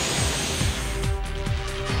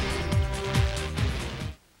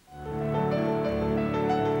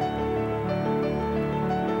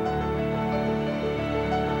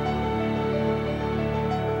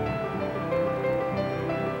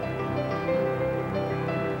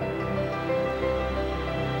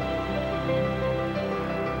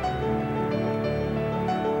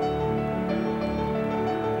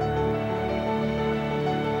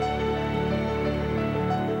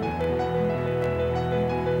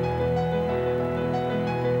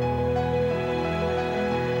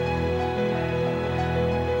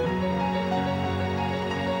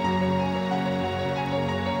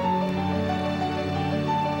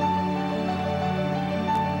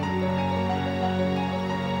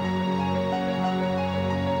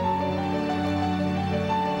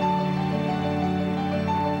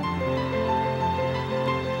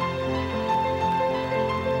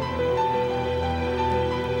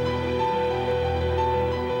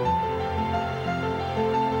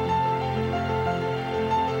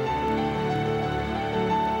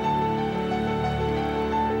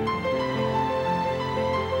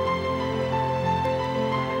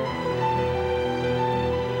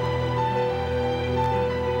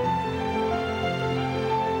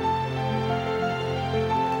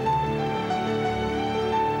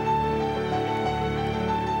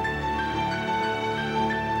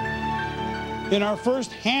 In our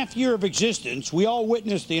first half year of existence, we all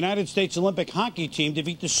witnessed the United States Olympic hockey team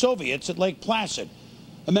defeat the Soviets at Lake Placid.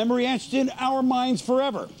 A memory etched in our minds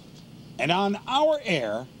forever. And on our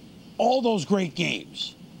air, all those great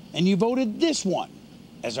games. And you voted this one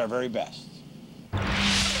as our very best.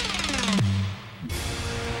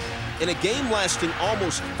 In a game lasting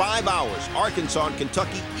almost 5 hours, Arkansas and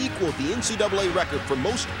Kentucky equaled the NCAA record for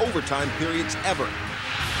most overtime periods ever.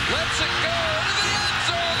 Lets it go into the end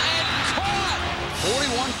zone and caught.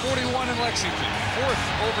 41-41 in Lexington. Fourth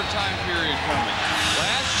overtime period coming.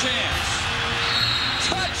 Last chance.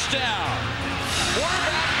 Touchdown.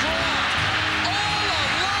 Quarterback draw. All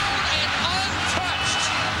alone and untouched.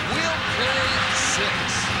 We'll play 6.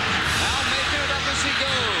 Now making it up as he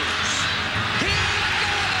goes. He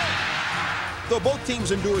got it. Though both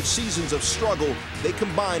teams endured seasons of struggle, they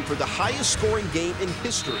combined for the highest scoring game in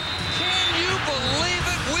history. Can you believe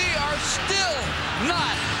it? We are still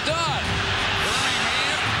not done.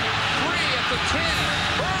 Birmingham, 3 at the 10.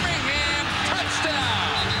 Birmingham,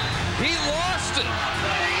 touchdown. He lost it.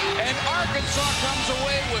 And Arkansas comes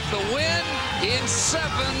away with the win in 7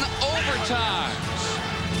 overtimes.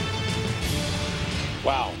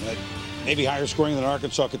 Wow, maybe higher scoring than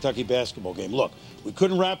Arkansas-Kentucky basketball game. Look, we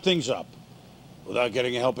couldn't wrap things up without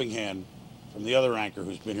getting a helping hand from the other anchor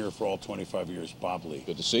who's been here for all 25 years, Bob Lee.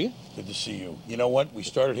 Good to see you. Good to see you. You know what? We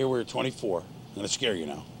started here, we were 24. I'm going to scare you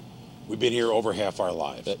now. We've been here over half our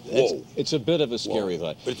lives. It's a bit of a scary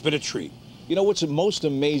thought. But it's been a treat. You know, what's most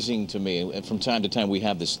amazing to me, and from time to time we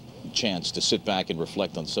have this chance to sit back and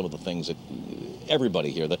reflect on some of the things that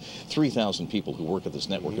everybody here, the 3,000 people who work at this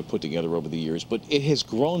network have put together over the years, but it has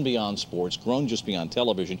grown beyond sports, grown just beyond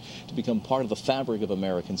television to become part of the fabric of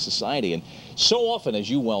American society. And so often, as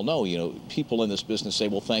you well know, people in this business say,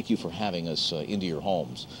 well, thank you for having us into your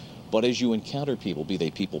homes. But as you encounter people, be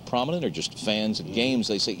they people prominent or just fans at games,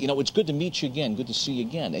 they say, it's good to meet you again, good to see you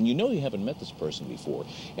again. And you haven't met this person before.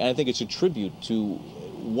 And I think it's a tribute to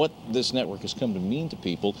what this network has come to mean to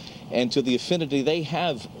people and to the affinity they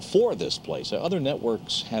have for this place. Other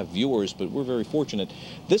networks have viewers, but we're very fortunate.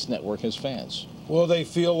 This network has fans. Well, they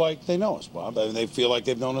feel like they know us, Bob. I mean, they feel like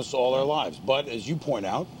they've known us all our lives. But as you point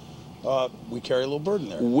out, we carry a little burden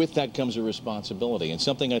there. With that comes a responsibility, and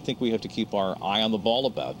something I think we have to keep our eye on the ball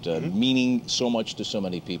about, meaning so much to so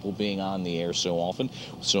many people, being on the air so often,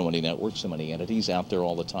 so many networks, so many entities out there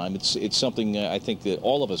all the time. It's something I think that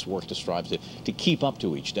all of us work to strive to keep up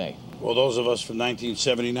to each day. Well, those of us from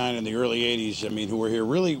 1979 and the early 80s, I mean, who were here,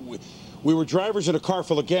 really, we were drivers in a car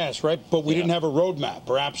full of gas, right? But we didn't have a road map,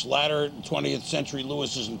 perhaps latter 20th century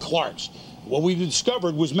Lewis's and Clarks. What we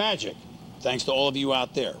discovered was magic. Thanks to all of you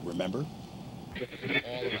out there, remember?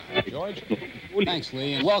 George? Thanks,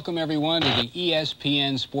 Lee, and welcome everyone to the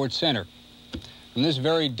ESPN SportsCenter. From this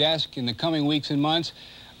very desk, in the coming weeks and months,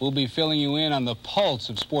 we'll be filling you in on the pulse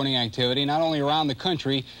of sporting activity, not only around the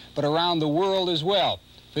country, but around the world as well.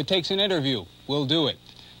 If it takes an interview, we'll do it.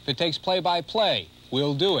 If it takes play-by-play,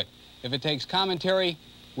 we'll do it. If it takes commentary,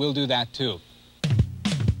 we'll do that too.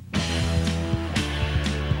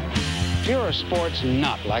 You're a sports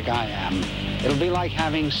nut like I am. It'll be like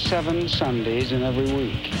having 7 Sundays in every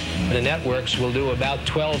week. The networks will do about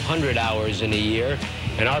 1,200 hours in a year,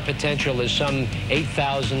 and our potential is some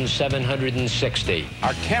 8,760.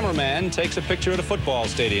 Our cameraman takes a picture at a football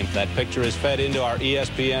stadium. That picture is fed into our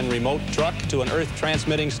ESPN remote truck to an Earth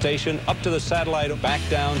transmitting station, up to the satellite, back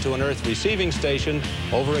down to an Earth receiving station,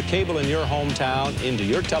 over a cable in your hometown, into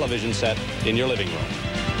your television set in your living room.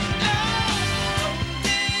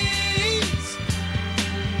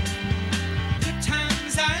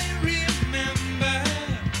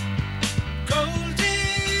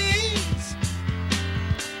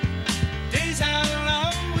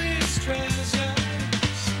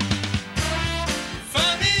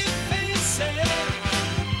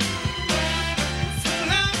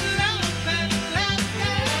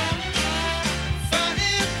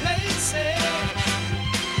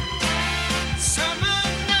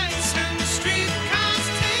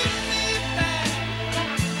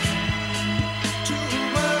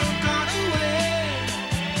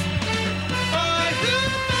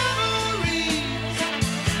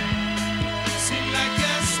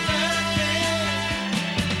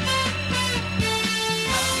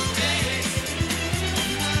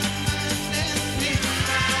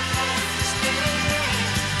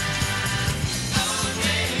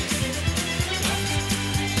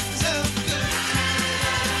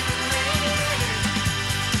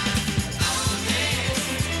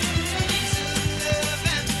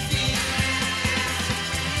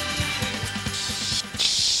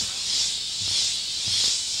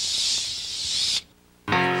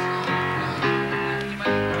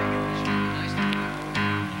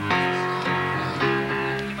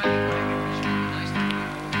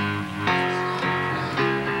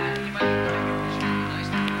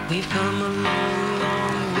 We've come a long,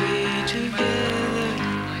 long way together,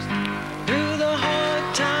 through the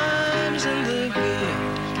hard times and the good.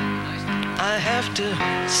 I have to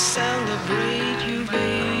celebrate you,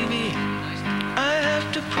 baby. I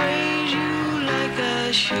have to praise you like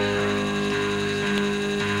I should.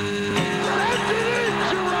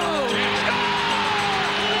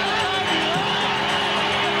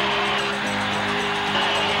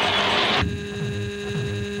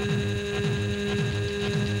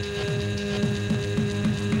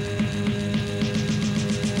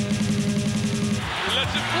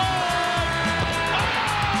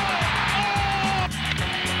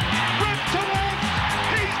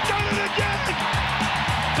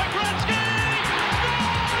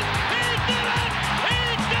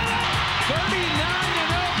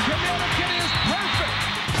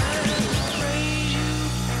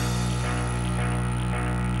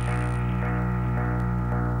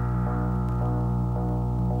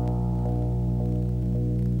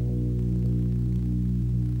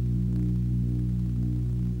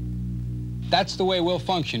 That's the way we'll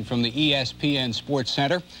function from the ESPN Sports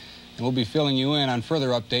Center, and we'll be filling you in on further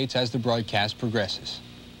updates as the broadcast progresses.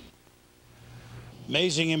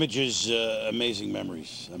 Amazing images, amazing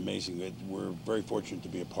memories, amazing. We're very fortunate to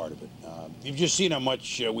be a part of it. You've just seen how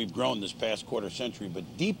much we've grown this past quarter century, but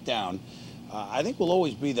deep down, I think we'll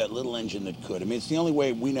always be that little engine that could. I mean, it's the only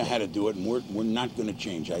way we know how to do it, and we're not going to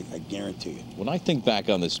change, I guarantee you. When I think back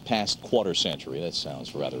on this past quarter century, that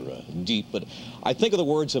sounds rather deep, but I think of the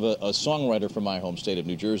words of a songwriter from my home state of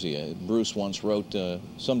New Jersey. Bruce once wrote,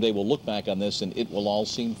 someday we'll look back on this and it will all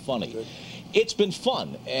seem funny. Good. It's been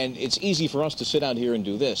fun, and it's easy for us to sit out here and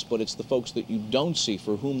do this, but it's the folks that you don't see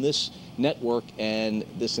for whom this network and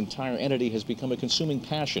this entire entity has become a consuming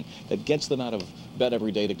passion that gets them out of bed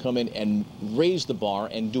every day to come in and raise the bar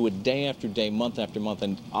and do it day after day, month after month,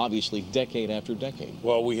 and obviously decade after decade.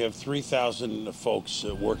 Well, we have 3,000 folks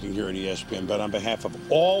working here at ESPN, but on behalf of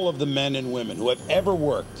all of the men and women who have ever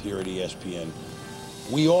worked here at ESPN,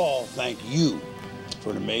 we all thank you for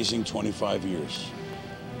an amazing 25 years.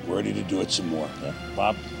 We're ready to do it some more. Yeah.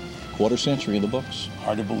 Bob? Quarter century in the books.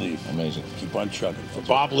 Hard to believe. Amazing. Keep on chugging. For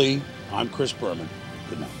Bob Lee, I'm Chris Berman.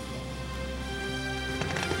 Good night.